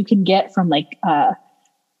barbecue that you can get from like,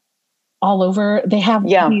 all over. They have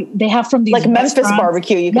from these like Memphis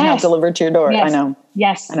barbecue you can have delivered to your door. Yes. I know.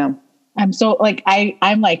 Yes. I know. I'm so like,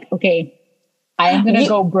 I'm like, okay, I am going to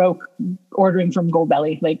go broke ordering from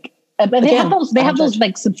Goldbelly. Like, but they have those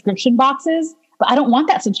like subscription boxes, but I don't want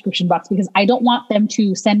that subscription box because I don't want them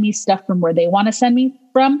to send me stuff from where they want to send me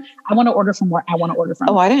from. I want to order from where I want to order from.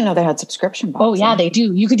 Oh, I didn't know they had subscription boxes. Oh yeah, they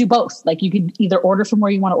do. You could do both. Like you could either order from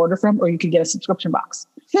where you want to order from, or you could get a subscription box.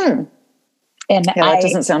 And that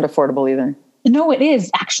doesn't sound affordable either. No, it is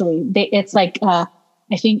actually. It's like I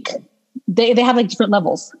think they have like different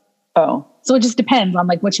levels. Oh, so it just depends on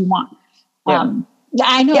like what you want. Yeah.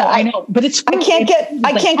 I know, but it's. I can't get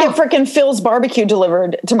frickin' Phil's barbecue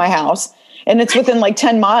delivered to my house, and it's within like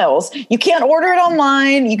 10 miles. You can't order it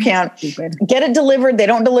online. You can't get it delivered. They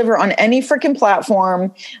don't deliver on any frickin'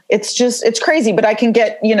 platform. It's crazy. But I can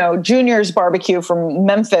get Junior's barbecue from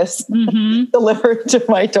Memphis delivered to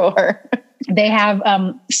my door. They have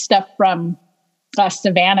stuff from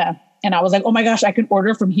Savannah. And I was like, oh my gosh, I can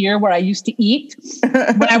order from here where I used to eat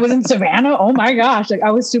when I was in Savannah. Oh my gosh. Like I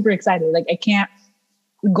was super excited. Like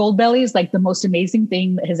Goldbelly is like the most amazing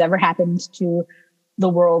thing that has ever happened to the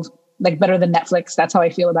world. Like better than Netflix. That's how I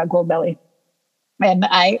feel about Goldbelly. And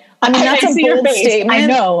I mean, that's a bold statement.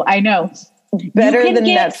 I know. Better than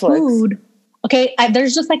Netflix. Food. Okay,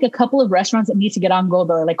 there's just like a couple of restaurants that need to get on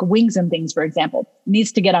Goldbelly, like Wings and Things, for example,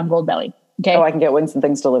 needs to get on Goldbelly. Okay. Oh, I can get Wings and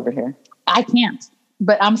Things delivered here. I can't,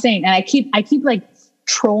 but I'm saying, and I keep like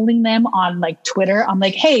trolling them on like Twitter. I'm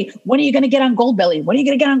like, hey, when are you going to get on Goldbelly? When are you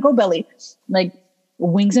going to get on Goldbelly? Like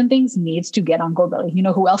Wings and Things needs to get on Goldbelly. You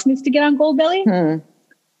know who else needs to get on Goldbelly?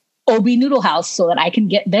 OB Noodle House, so that I can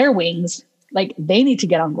get their wings. Like they need to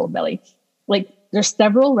get on Goldbelly. Like there's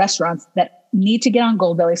several restaurants that need to get on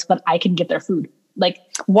Goldbelly so that I can get their food. Like,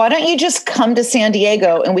 why don't you just come to San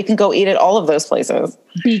Diego and we can go eat at all of those places?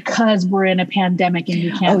 Because we're in a pandemic and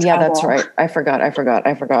you can't. Oh yeah, travel. that's right. I forgot.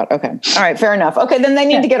 Okay. All right. Fair enough. Okay. Then they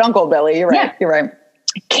need to get on Goldbelly. You're right. Yeah. You're right.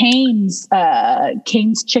 Cane's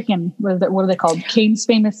chicken. What are they called? Cane's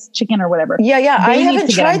famous chicken or whatever. Yeah. I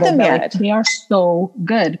haven't tried them yet. They are so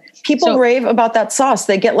good. People rave about that sauce.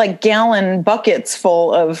 They get like gallon buckets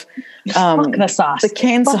full of fuck the sauce. The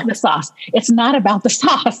Cane's fuck the sauce. It's not about the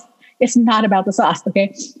sauce. It's not about the sauce.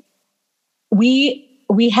 Okay. We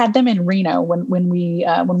had them in Reno when we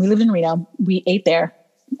lived in Reno. We ate there.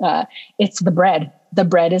 It's the bread. The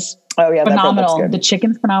bread is phenomenal. The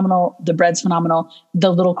chicken's phenomenal. The bread's phenomenal. The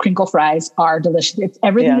little crinkle fries are delicious. It's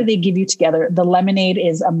everything that they give you together. The lemonade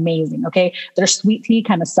is amazing. Okay. Their sweet tea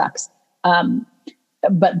kind of sucks.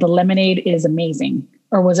 But the lemonade is amazing.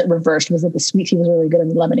 Or was it reversed? Was it the sweet tea was really good and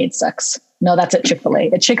the lemonade sucks? No, that's at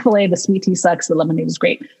Chick-fil-A. At Chick-fil-A, the sweet tea sucks. The lemonade is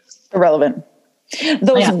great. Irrelevant.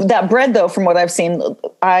 That bread though, from what I've seen,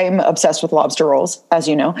 I'm obsessed with lobster rolls, as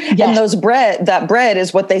you know. Yes. And that bread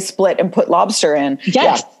is what they split and put lobster in.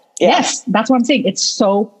 Yes. Yeah. Yes. That's what I'm saying. It's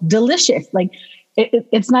so delicious. Like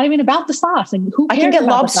it's not even about the sauce. Like who cares? I can get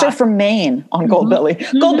lobster from Maine on Goldbelly.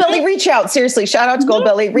 Goldbelly, reach out. Seriously. Shout out to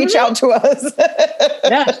Goldbelly. Reach out to us.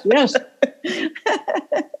 Yes.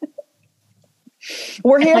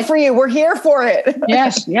 We're here for you. We're here for it.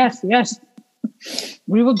 Yes.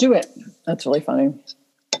 We will do it. That's really funny.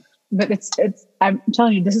 But it's I'm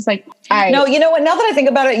telling you, this is like No, you know what? Now that I think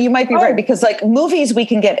about it, you might be right, because like movies we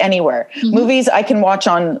can get anywhere. Movies I can watch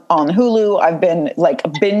on Hulu. I've been like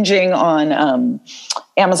binging on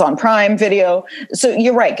Amazon Prime Video. So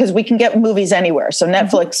you're right, because we can get movies anywhere. So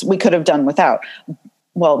Netflix we could have done without.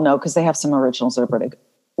 Well, no, because they have some originals that are pretty good.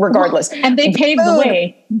 Regardless. And they paved the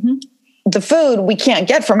way. The food we can't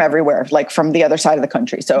get from everywhere, like from the other side of the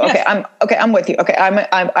country. So, I'm with you. Okay.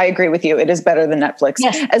 I agree with you. It is better than Netflix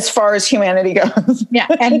as far as humanity goes. Yeah.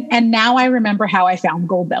 And now I remember how I found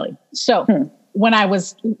Goldbelly. So when I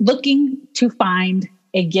was looking to find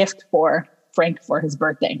a gift for Frank for his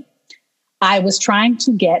birthday, I was trying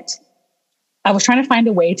to find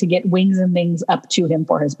a way to get Wings and Things up to him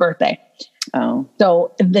for his birthday. Oh,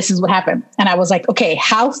 so this is what happened. And I was like, okay,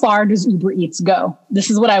 how far does Uber Eats go? This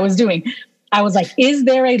is what I was doing. I was like, is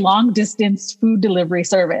there a long distance food delivery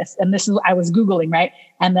service? And this is, I was Googling, right?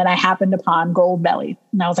 And then I happened upon Goldbelly.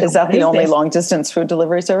 And I was like, is that the only long distance food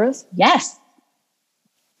delivery service? Yes,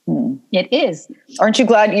 it is. Aren't you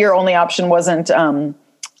glad your only option wasn't the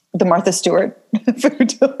Martha Stewart food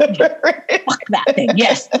delivery? Fuck that thing.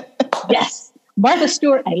 Yes. Martha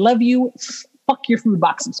Stewart, I love you. Fuck your food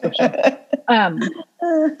box subscription. And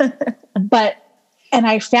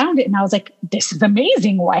I found it and I was like, this is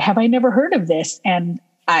amazing. Why have I never heard of this? And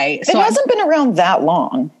it hasn't been around that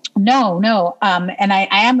long. No. And I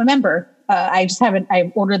am a member. I just haven't,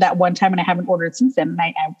 I ordered that one time and I haven't ordered since then.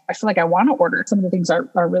 And I feel like I want to order. Some of the things are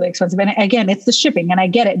really expensive. And again, it's the shipping, and I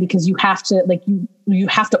get it, because you have to like, you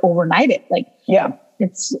have to overnight it. Like,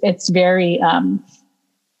 it's very,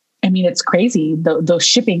 I mean, it's crazy. The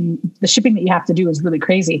shipping that you have to do is really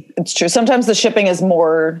crazy. It's true. Sometimes the shipping is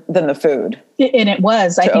more than the food. And it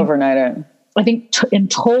was. I think overnight it. I think in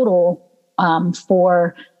total,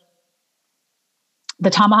 for the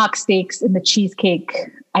tomahawk steaks and the cheesecake,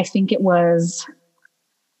 I think it was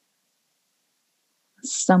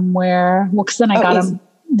somewhere. Well, because then I got them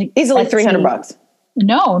easily $300.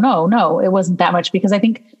 No, it wasn't that much, because I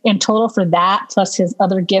think in total for that plus his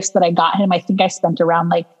other gifts that I got him, I think I spent around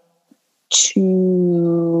like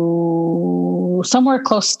somewhere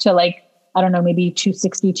close to like, I don't know, maybe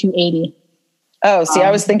 260, 280. Oh, see, I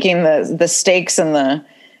was thinking the steaks and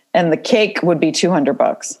the cake would be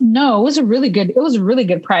 $200. No, it was a really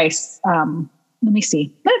good price. Let me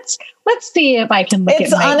see. Let's see if I can look at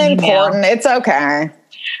my unimportant. email. It's okay.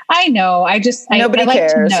 I know. Nobody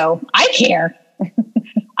cares. Like to know. I care.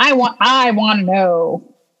 I want to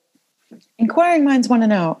know. Inquiring minds want to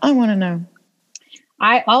know. I want to know.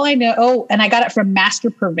 All I know. Oh, and I got it from Master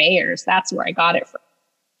Purveyors. That's where I got it from.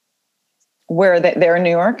 Where they're in New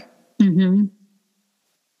York? Mm-hmm.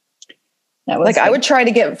 That was like I would try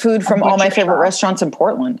to get food from all my favorite shop. restaurants in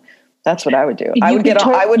Portland. That's what I would do. I would pay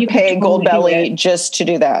totally Goldbelly just to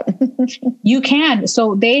do that. You can.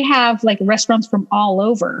 So they have like restaurants from all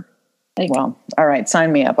over. Like, well, all right.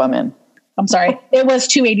 Sign me up. I'm in. I'm sorry. It was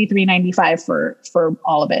 $283.95 for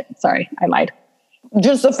all of it. Sorry, I lied.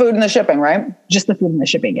 Just the food and the shipping, right? Just the food and the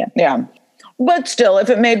shipping, yeah. Yeah. But still, if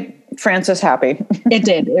it made Frances happy. It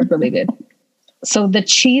did. It really did. So the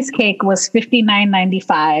cheesecake was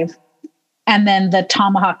 $59.95. And then the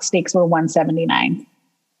tomahawk steaks were $179.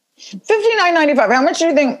 $59.95. How much do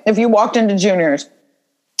you think, if you walked into Junior's,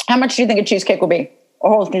 how much do you think a cheesecake would be? A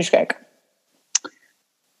whole cheesecake?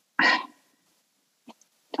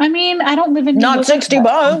 I mean, I don't live in not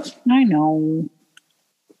 $60. I know.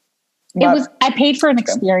 I paid for an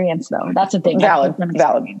experience though. That's the thing. Valid.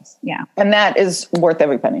 Yeah. And that is worth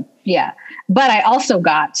every penny. Yeah. But I also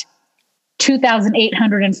got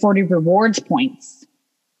 2,840 rewards points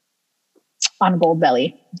on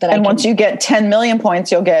Goldbelly. Once you get 10 million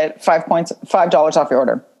points, you'll get $5 off your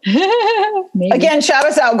order. Again, shout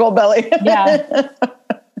us out, Goldbelly. Yeah.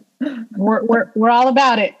 We're all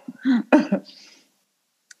about it.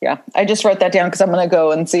 Yeah. I just wrote that down because I'm going to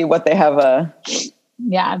go and see what they have.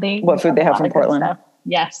 What food they have from Portland. Stuff.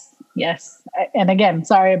 Yes. And again,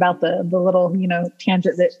 sorry about the little,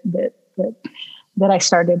 tangent that I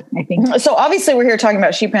started, I think. So obviously we're here talking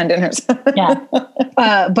about sheet pan dinners. Yeah.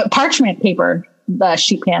 But parchment paper, the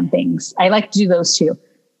sheet pan things, I like to do those too.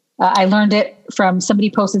 I learned it from somebody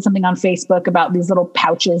posted something on Facebook about these little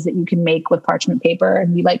pouches that you can make with parchment paper,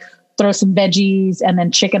 and you like throw some veggies and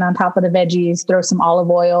then chicken on top of the veggies, throw some olive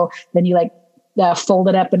oil. Then you like fold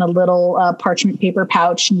it up in a little parchment paper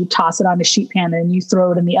pouch, and you toss it on a sheet pan and you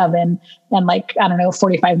throw it in the oven. And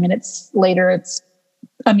 45 minutes later, it's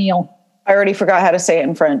a meal. I already forgot how to say it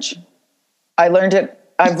in French. I learned it.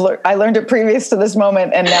 I learned it previous to this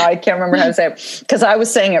moment, and now I can't remember how to say it because I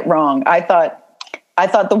was saying it wrong. I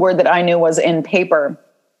thought the word that I knew was in paper,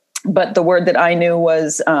 but the word that I knew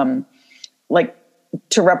was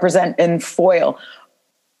to represent in foil.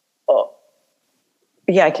 Oh,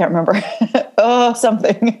 yeah, I can't remember.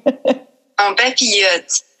 Something. En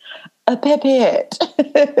papillote. A papillote.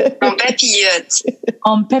 En papillote.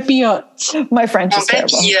 En papillote. My French is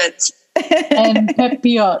terrible. En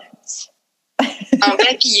papillote. En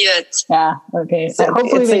papillote. Yeah. Okay. So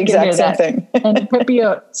hopefully it's the exact same thing. En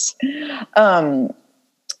papillote.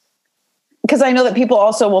 Because I know that people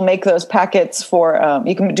also will make those packets for,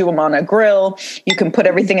 you can do them on a grill. You can put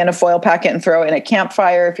everything in a foil packet and throw it in a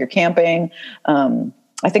campfire if you're camping.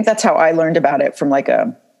 I think that's how I learned about it, from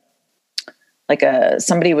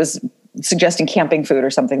somebody was suggesting camping food or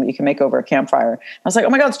something that you can make over a campfire. I was like, oh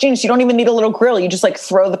my God, it's genius. You don't even need a little grill. You just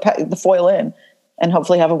throw the foil in and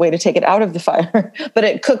hopefully have a way to take it out of the fire. But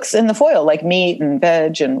it cooks in the foil like meat and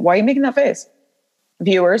veg. And why are you making that face?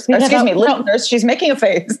 Viewers, listeners, she's making a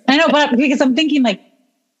face. I know, but because I'm thinking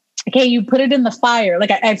okay, you put it in the fire. Like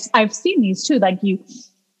I've seen these too. Like you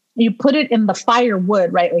put it in the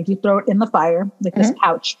firewood, right? Like you throw it in the fire, like this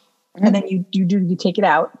pouch, and then you take it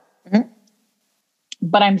out. Mm-hmm.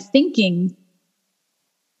 But I'm thinking,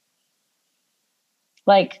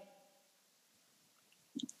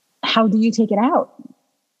 how do you take it out?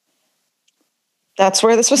 That's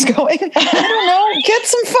where this was going. I don't know. Get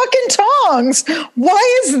some fucking tongs.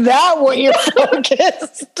 Why is that what you're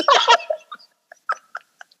focused on?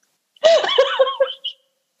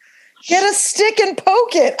 Get a stick and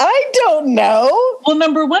poke it. I don't know. Well,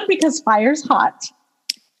 number one, because fire's hot.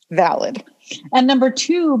 Valid. And number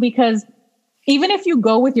two, because even if you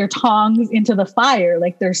go with your tongs into the fire,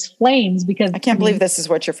 there's flames, because I can't believe this is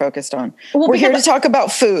what you're focused on. Well, we're here to talk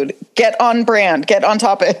about food. Get on brand, get on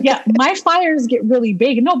topic. Yeah. My fires get really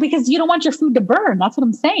big. No, because you don't want your food to burn. That's what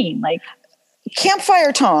I'm saying.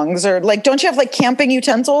 Campfire tongs, or don't you have camping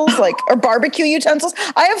utensils, or barbecue utensils?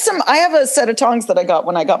 I have a set of tongs that I got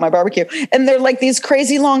when I got my barbecue, and they're these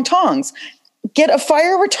crazy long tongs. Get a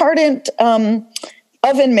fire retardant,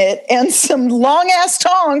 oven mitt and some long ass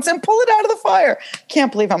tongs and pull it out of the fire.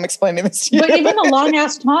 Can't believe I'm explaining this to you. But even the long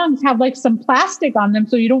ass tongs have some plastic on them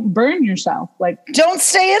so you don't burn yourself. Don't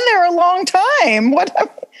stay in there a long time.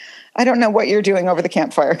 I don't know what you're doing over the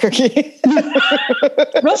campfire, Cookie.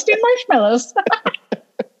 Roasting marshmallows.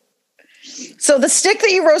 So the stick that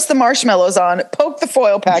you roast the marshmallows on, poke the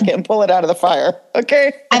foil packet and pull it out of the fire.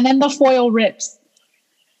 Okay. And then the foil rips.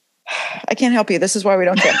 I can't help you. This is why we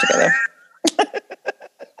don't camp together.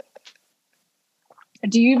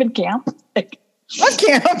 Do you even camp? I've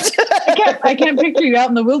camped. I can't picture you out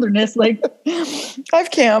in the wilderness. I've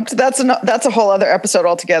camped. That's a whole other episode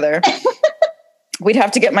altogether. We'd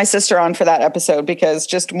have to get my sister on for that episode because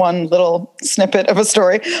just one little snippet of a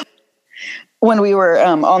story. When we were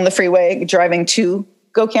on the freeway driving to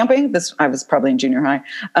go camping, I was probably in junior high.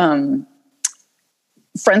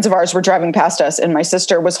 Friends of ours were driving past us and my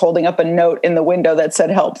sister was holding up a note in the window that said,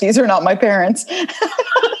 "Help, these are not my parents."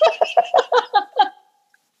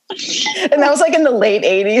 And that was like in the late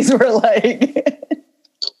 80s. We're like,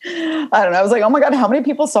 I don't know. I was like, oh my God, how many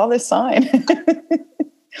people saw this sign?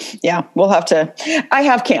 Yeah, we'll have to. I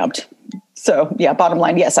have camped. So yeah, bottom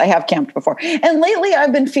line, yes, I have camped before. And lately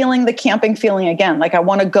I've been feeling the camping feeling again. Like I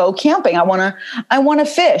want to go camping. I want to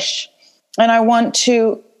fish and I want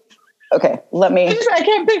to, okay, I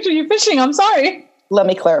can't picture you fishing. I'm sorry. Let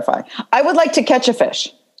me clarify. I would like to catch a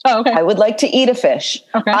fish. Oh, okay. I would like to eat a fish.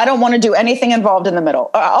 Okay. I don't want to do anything involved in the middle.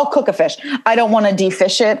 I'll cook a fish. I don't want to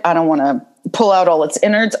defish it. I don't want to pull out all its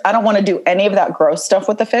innards. I don't want to do any of that gross stuff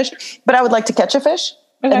with the fish, but I would like to catch a fish.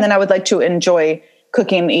 Okay. And then I would like to enjoy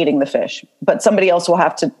cooking and eating the fish, but somebody else will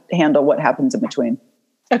have to handle what happens in between.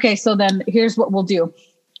 Okay. So then here's what we'll do.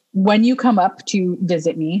 When you come up to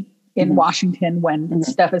visit me in Washington, when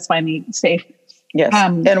stuff is finally safe. Yes.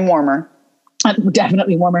 And warmer.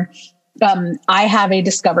 Definitely warmer. I have a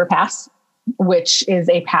Discover Pass, which is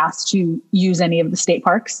a pass to use any of the state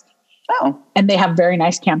parks. Oh. And they have very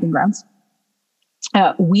nice camping grounds.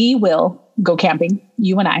 We will go camping,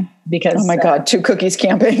 you and I, because... Oh my God, 2 cookies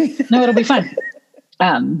camping. No, it'll be fun.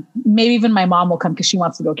 Maybe even my mom will come because she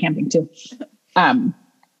wants to go camping too.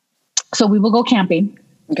 So we will go camping.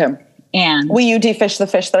 Okay. And will you defish the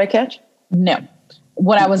fish that I catch? No.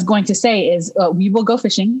 What I was going to say is we will go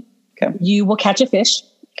fishing. Okay. You will catch a fish.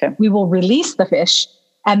 Okay. We will release the fish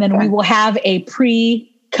and then we will have a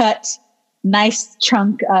pre-cut nice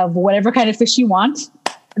chunk of whatever kind of fish you want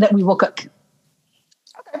that we will cook.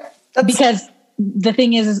 Okay. Because the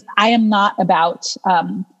thing is I am not about,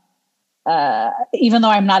 even though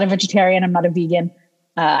I'm not a vegetarian, I'm not a vegan.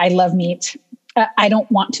 I love meat. I don't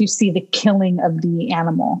want to see the killing of the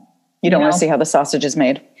animal. You don't want to see how the sausage is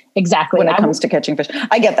made. Exactly. When it comes to catching fish.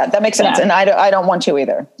 I get that. That makes sense. Yeah. And I don't want to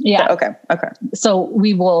either. Yeah. So, okay. So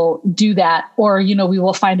we will do that. Or, we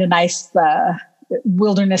will find a nice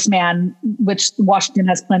wilderness man, which Washington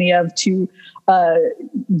has plenty of, to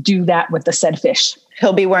do that with the said fish.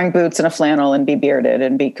 He'll be wearing boots and a flannel and be bearded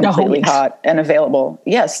and be completely hot and available.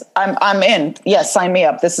 Yes, I'm in. Yes, sign me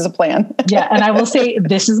up. This is a plan. Yeah. And I will say,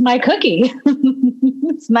 this is my cookie.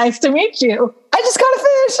 It's nice to meet you. I just got a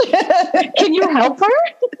fish. Can you help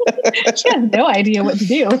her? She has no idea what to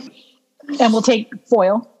do. And we'll take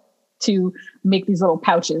foil to make these little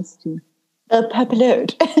pouches. A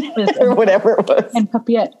papillote or whatever it was. And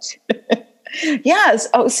papillette. Yes.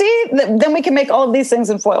 Oh, see, then we can make all of these things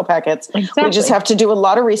in foil packets. Exactly. We just have to do a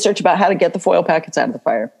lot of research about how to get the foil packets out of the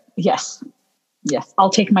fire. Yes. I'll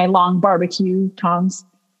take my long barbecue tongs.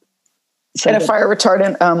 And a fire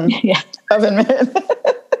retardant oven mitt.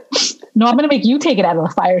 No, I'm going to make you take it out of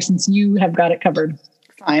the fire since you have got it covered.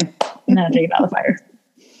 Fine. And then I'll take it out of the fire.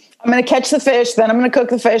 I'm going to catch the fish. Then I'm going to cook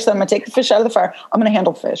the fish. Then I'm going to take the fish out of the fire. I'm going to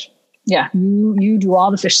handle the fish. Yeah. You do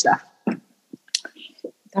all the fish stuff. That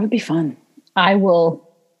would be fun. I will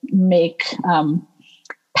make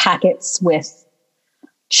packets with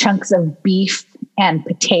chunks of beef and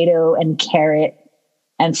potato and carrot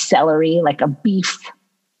and celery, like a beef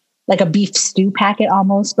stew packet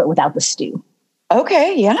almost, but without the stew.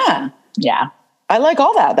 Okay. Yeah. Yeah. I like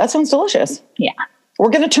all that. That sounds delicious. Yeah. We're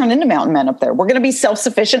going to turn into mountain men up there. We're going to be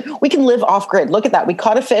self-sufficient. We can live off grid. Look at that. We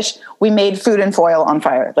caught a fish. We made food and foil on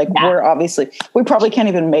fire. Like we probably can't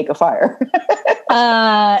even make a fire.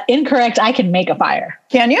 Incorrect. I can make a fire.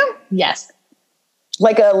 Can you? Yes.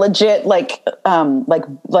 Like a legit, like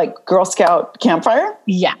Girl Scout campfire?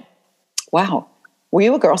 Yeah. Wow. Were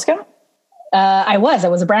you a Girl Scout? I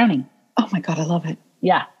was a Brownie. Oh my God. I love it.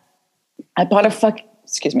 Yeah. I bought a 6-pack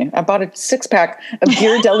of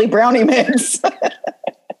Ghirardelli brownie mix.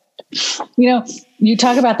 You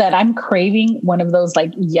talk about that. I'm craving one of those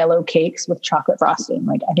like yellow cakes with chocolate frosting.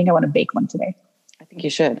 Like, I think I want to bake one today. I think you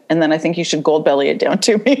should. And then I think you should gold belly it down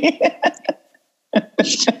to me.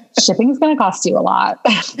 Shipping is going to cost you a lot.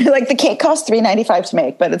 Like the cake costs $3.95 to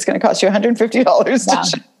make, but it's going to cost you $150 to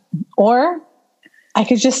ship. Or I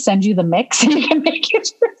could just send you the mix and you can make it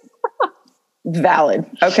yourself. Valid.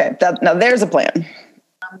 Okay. Now there's a plan.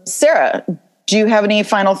 Sarah, do you have any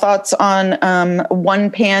final thoughts on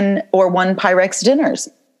one pan or one Pyrex dinners?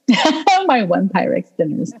 My one Pyrex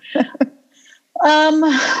dinners.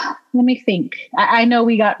 Let me think. I know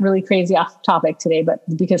we got really crazy off topic today, but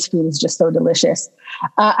because food is just so delicious.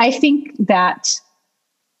 I think that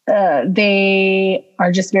they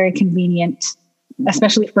are just very convenient.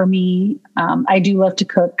 especially for me. I do love to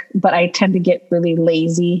cook, but I tend to get really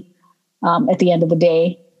lazy at the end of the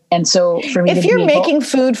day. And so for me, if you're making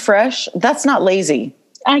food fresh, that's not lazy.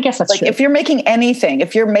 I guess that's like true. if you're making anything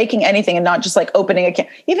and not just like opening a can,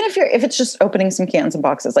 even if it's just opening some cans and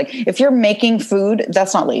boxes, like if you're making food,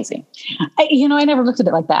 that's not lazy. I never looked at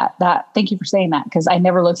it like that. Thank you for saying that, because I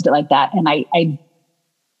never looked at it like that. And I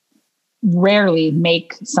rarely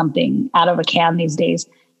make something out of a can these days.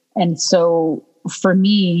 And so for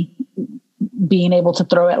me, being able to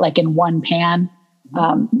throw it like in one pan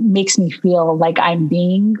makes me feel like I'm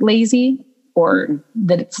being lazy or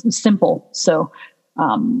that it's simple. So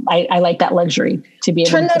I like that luxury to be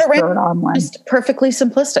able to just throw it on one. Just perfectly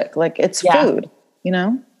simplistic. Like it's food,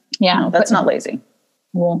 Yeah. No, that's not lazy.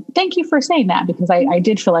 Well, thank you for saying that, because I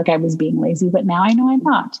did feel like I was being lazy, but now I know I'm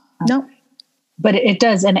not. No. But it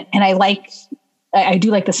does. And I do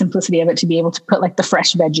like the simplicity of it, to be able to put like the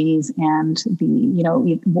fresh veggies and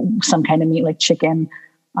some kind of meat like chicken.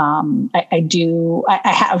 I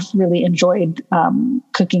have really enjoyed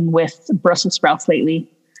cooking with Brussels sprouts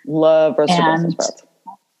lately. Love roasted Brussels sprouts.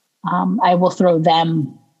 I will throw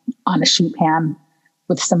them on a sheet pan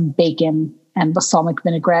with some bacon and balsamic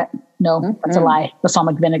vinaigrette. No, that's a lie.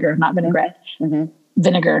 Balsamic vinegar, not vinaigrette.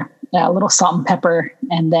 Vinegar, a little salt and pepper,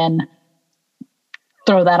 and then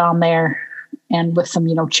throw that on there, and with some,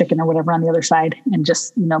 chicken or whatever on the other side, and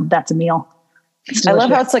just, that's a meal. I love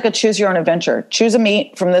how it's like a choose your own adventure. Choose a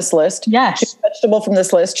meat from this list. Yes. Choose a vegetable from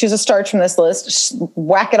this list. Choose a starch from this list. Just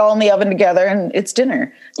whack it all in the oven together, and it's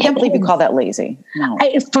dinner. I can't believe you call that lazy. No.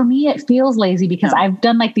 For me, it feels lazy because I've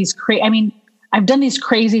done like these I've done these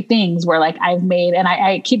crazy things where like I've made, and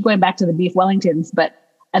I keep going back to the beef Wellingtons, but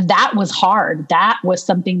that was hard. That was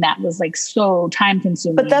something that was like so time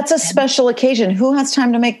consuming. But that's a special occasion. Who has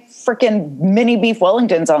time to make freaking mini beef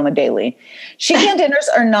Wellingtons on the daily? Sheet pan dinners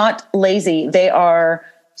are not lazy. They are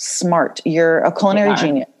smart. You're a culinary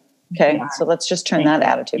genius. Okay. So let's just turn that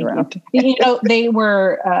attitude around. They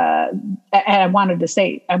were, and I wanted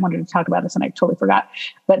to talk about this and I totally forgot,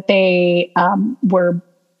 but they were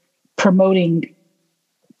promoting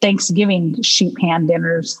Thanksgiving sheet pan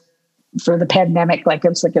dinners for the pandemic. Like it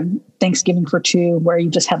was like a Thanksgiving for two, where you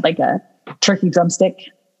just had like a turkey drumstick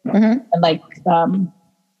and like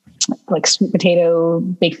sweet potato,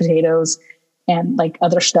 baked potatoes, and like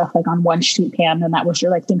other stuff like on one sheet pan. And that was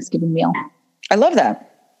your like Thanksgiving meal. I love that.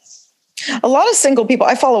 A lot of single people,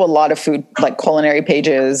 I follow a lot of food, like culinary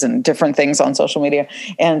pages and different things on social media.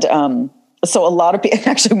 And, so a lot of people,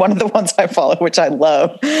 actually one of the ones I follow, which I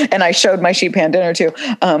love, and I showed my sheet pan dinner to,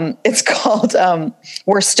 it's called,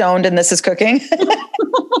 We're Stoned and This Is Cooking.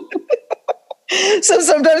 So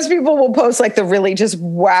sometimes people will post like the really just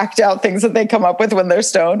whacked out things that they come up with when they're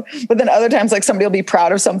stoned. But then other times, like somebody will be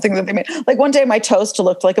proud of something that they made. Like one day my toast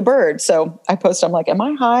looked like a bird. So I post, I'm like, am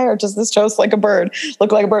I high, or does this toast look like a bird?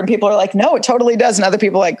 And people are like, no, it totally does. And other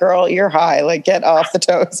people are like, girl, you're high, like get off the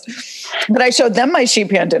toast. But I showed them my sheet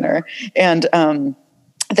pan dinner, and,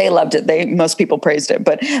 they loved it. Most people praised it,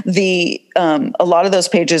 but a lot of those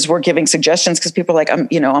pages were giving suggestions, because people are like,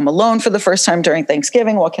 I'm alone for the first time during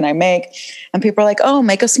Thanksgiving. What can I make? And people are like, oh,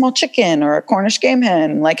 make a small chicken or a Cornish game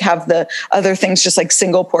hen, like have the other things, just like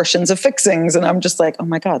single portions of fixings. And I'm just like, oh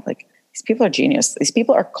my God, like these people are genius. These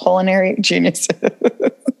people are culinary geniuses.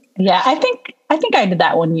 Yeah. I think I did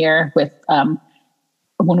that one year with,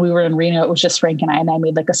 when we were in Reno, it was just Frank and I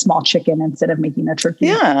made like a small chicken instead of making a turkey.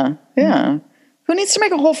 Yeah. Yeah. Who needs to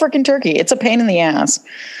make a whole freaking turkey? It's a pain in the ass.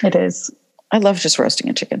 It is. I love just roasting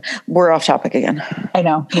a chicken. We're off topic again. I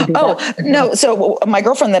know. No. So my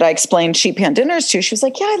girlfriend that I explained sheet pan dinners to, she was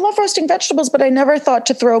like, yeah, I love roasting vegetables, but I never thought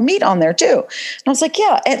to throw meat on there too. And I was like,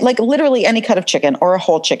 yeah, like literally any cut of chicken or a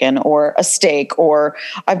whole chicken or a steak, or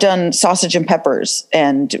I've done sausage and peppers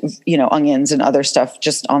and, onions and other stuff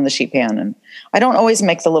just on the sheet pan. And I don't always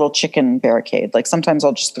make the little chicken barricade. Like sometimes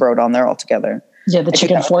I'll just throw it on there altogether. Yeah, the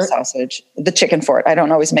chicken fort. Sausage. The chicken fort. I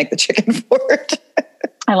don't always make the chicken fort.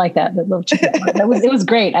 I like that, the little chicken fort. It was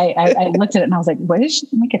great. I looked at it and I was like, what did she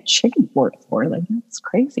make a chicken fort for? Like, that's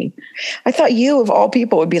crazy. I thought you, of all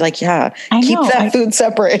people, would be like, yeah, keep that food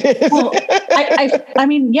separated. Well, I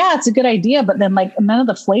mean, yeah, it's a good idea, but then like none of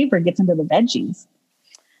the flavor gets into the veggies.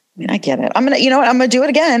 I mean, I get it. I'm going to do it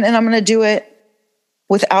again, and I'm going to do it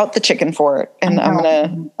without the chicken fort, and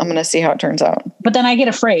I'm gonna see how it turns out. But then I get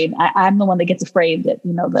afraid. I'm the one that gets afraid that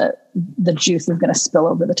the juice is gonna spill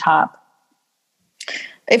over the top.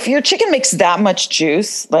 If your chicken makes that much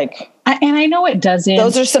juice, like And I know it doesn't.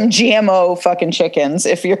 Those are some GMO fucking chickens.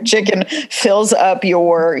 If your chicken fills up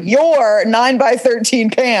your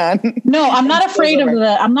 9x13 pan. No, I'm not afraid of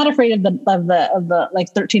the like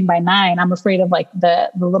 13 by 9. I'm afraid of like the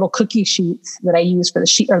little cookie sheets that I use for the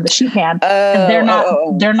sheet pan.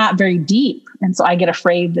 They're not very deep. And so I get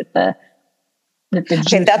afraid that the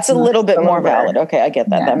okay, that's a little bit more valid. Okay, I get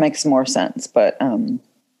that. Yeah. That makes more sense. But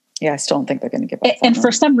yeah, I still don't think they're going to get back. And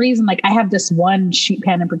for some reason, like I have this one sheet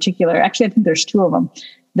pan in particular. Actually, I think there's 2 of them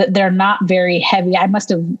that they're not very heavy. I must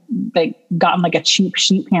have like gotten like a cheap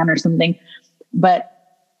sheet pan or something. But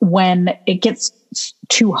when it gets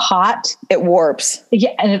too hot, it warps.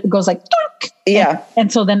 Yeah, and it goes like yeah.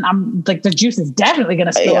 And so then I'm like, the juice is definitely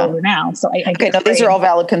going to spill over now. So I okay. Now these are all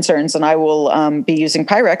valid concerns, and I will be using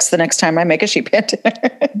Pyrex the next time I make a sheet pan dinner.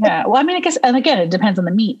 Yeah. Well, I mean, I guess, and again, it depends on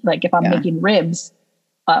the meat. Like if I'm making ribs,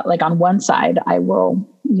 like on one side, I will,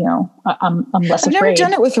 I'm less afraid. I've never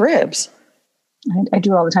done it with ribs. I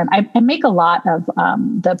do it all the time. I make a lot of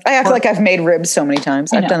I act like I've made ribs so many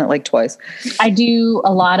times. I've done it like twice. I do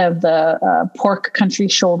a lot of the pork country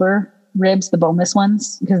shoulder ribs, the boneless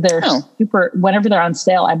ones, because they're super. Whenever they're on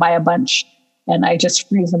sale, I buy a bunch and I just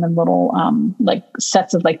freeze them in little like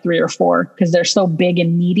sets of like 3 or 4 because they're so big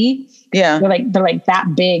and meaty. Yeah, they're like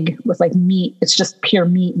that big with like meat. It's just pure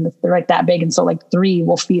meat, and they're like that big. And so like 3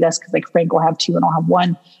 will feed us because like Frank will have 2 and I'll have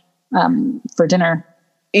 1 for dinner.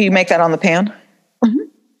 You make that on the pan?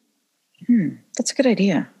 Mm-hmm. That's a good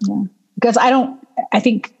idea. Yeah. Because I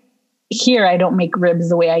think here I don't make ribs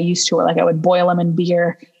the way I used to, or like I would boil them in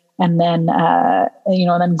beer and then,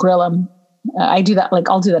 and then grill them. I do that. Like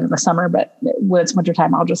I'll do that in the summer, but when it's winter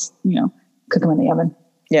time, I'll just, cook them in the oven.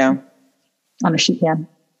 Yeah. On a sheet pan.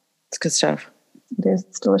 It's good stuff. It is.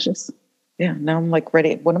 It's delicious. Yeah. Now I'm like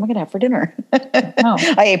ready. What am I going to have for dinner? Oh.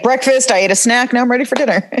 I ate breakfast. I ate a snack. Now I'm ready for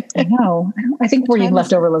dinner. I know. I think we're eating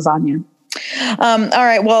leftover lasagna. All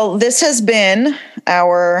right. Well, this has been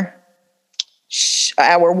our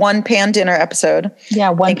 1 pan dinner episode. Yeah.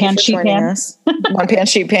 1 pan sheet pan. 1 pan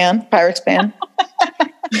sheet pan, Pyrex pan.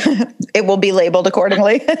 It will be labeled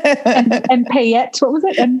accordingly. and paillette. What was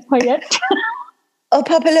it? And paillette. Oh,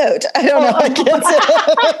 papilote. I don't know. I can't say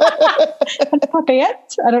it.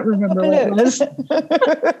 Paillette? I don't remember what it was.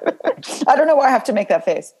 I don't know why I have to make that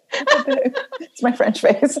face. It's my French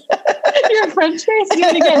face. Your French face? Do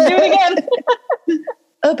it again. Do it again.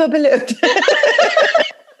 Oh, papilote.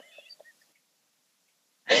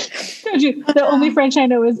 The only French I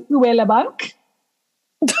know is où est la banque?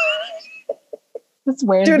 That's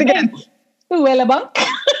weird. Do it again. Où est la banque?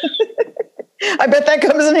 I bet that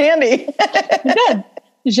comes in handy. Good.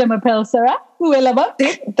 Je m'appelle Sarah. Où est la banque?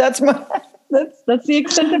 That's the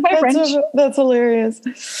extent of my French. That's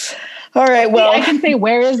hilarious. All right. Well, I can say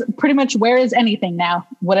where is anything now.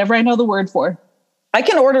 Whatever I know the word for. I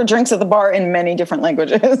can order drinks at the bar in many different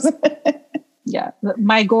languages. Yeah.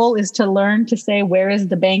 My goal is to learn to say where is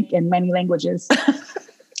the bank in many languages.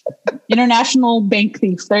 International bank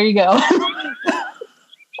thief. There you go.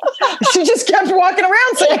 She just kept walking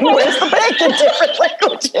around saying, where's the bank in different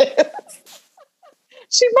languages?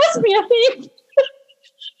 She must be a thief.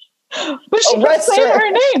 But she kept saying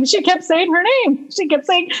her name. She kept saying her name. She kept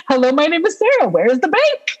saying, hello, my name is Sarah. Where is the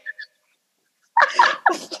bank?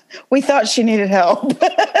 We thought she needed help.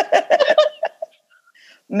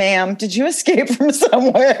 Ma'am, did you escape from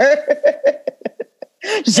somewhere?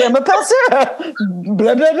 Je m'appelle Sarah.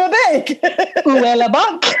 Blah, blah, blah, bank. Où est la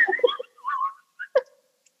banque?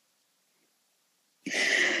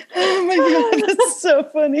 Oh my God, that's so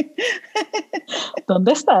funny. ¿Dónde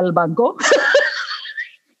está el banco?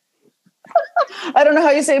 I don't know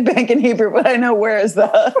how you say bank in Hebrew, but I know where is the.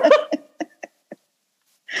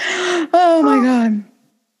 Oh my God.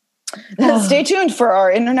 Stay tuned for our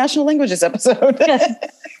international languages episode. Yes,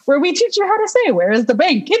 where we teach you how to say where is the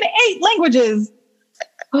bank in 8 languages.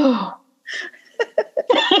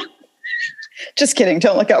 Just kidding.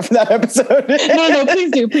 Don't look out for that episode. No,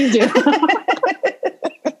 please do. Please do.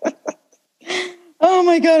 Oh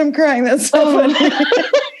my God, I'm crying. That's so funny.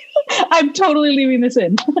 I'm totally leaving this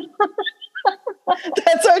in.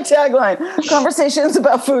 That's our tagline. Conversations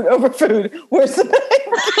about food over food. Where's the bank?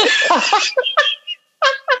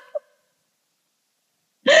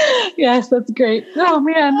 Yes, that's great. Oh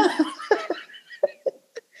man.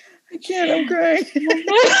 I can't, I'm crying.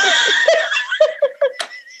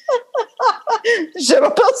 Je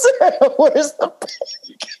m'appelle Sarah. Where's the bank?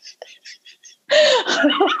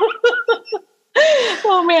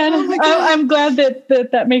 Oh man. I'm glad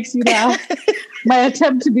that makes you laugh. My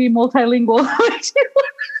attempt to be multilingual.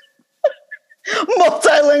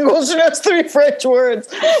 Multilingual. She knows 3 French words.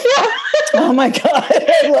 Yeah. Oh my God.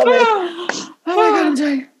 I love it. Oh my God, I'm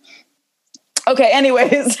dying. Okay,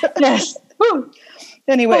 anyways. Yes. Woo.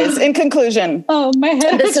 Anyways, in conclusion, Oh, my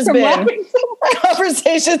head this has from been laughing so much.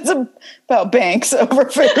 conversations about banks over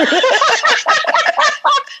food.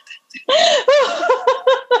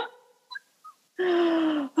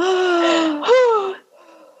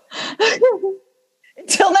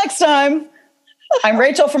 Until next time, I'm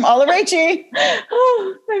Rachel from Alla Rachie.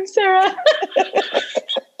 Oh, I'm Sarah.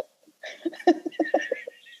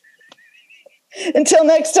 Until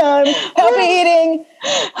next time, happy eating.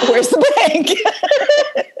 Where's the bank?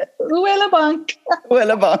 Uela Bonk.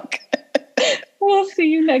 Willa bonk. We'll see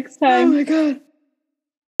you next Oh time. my God.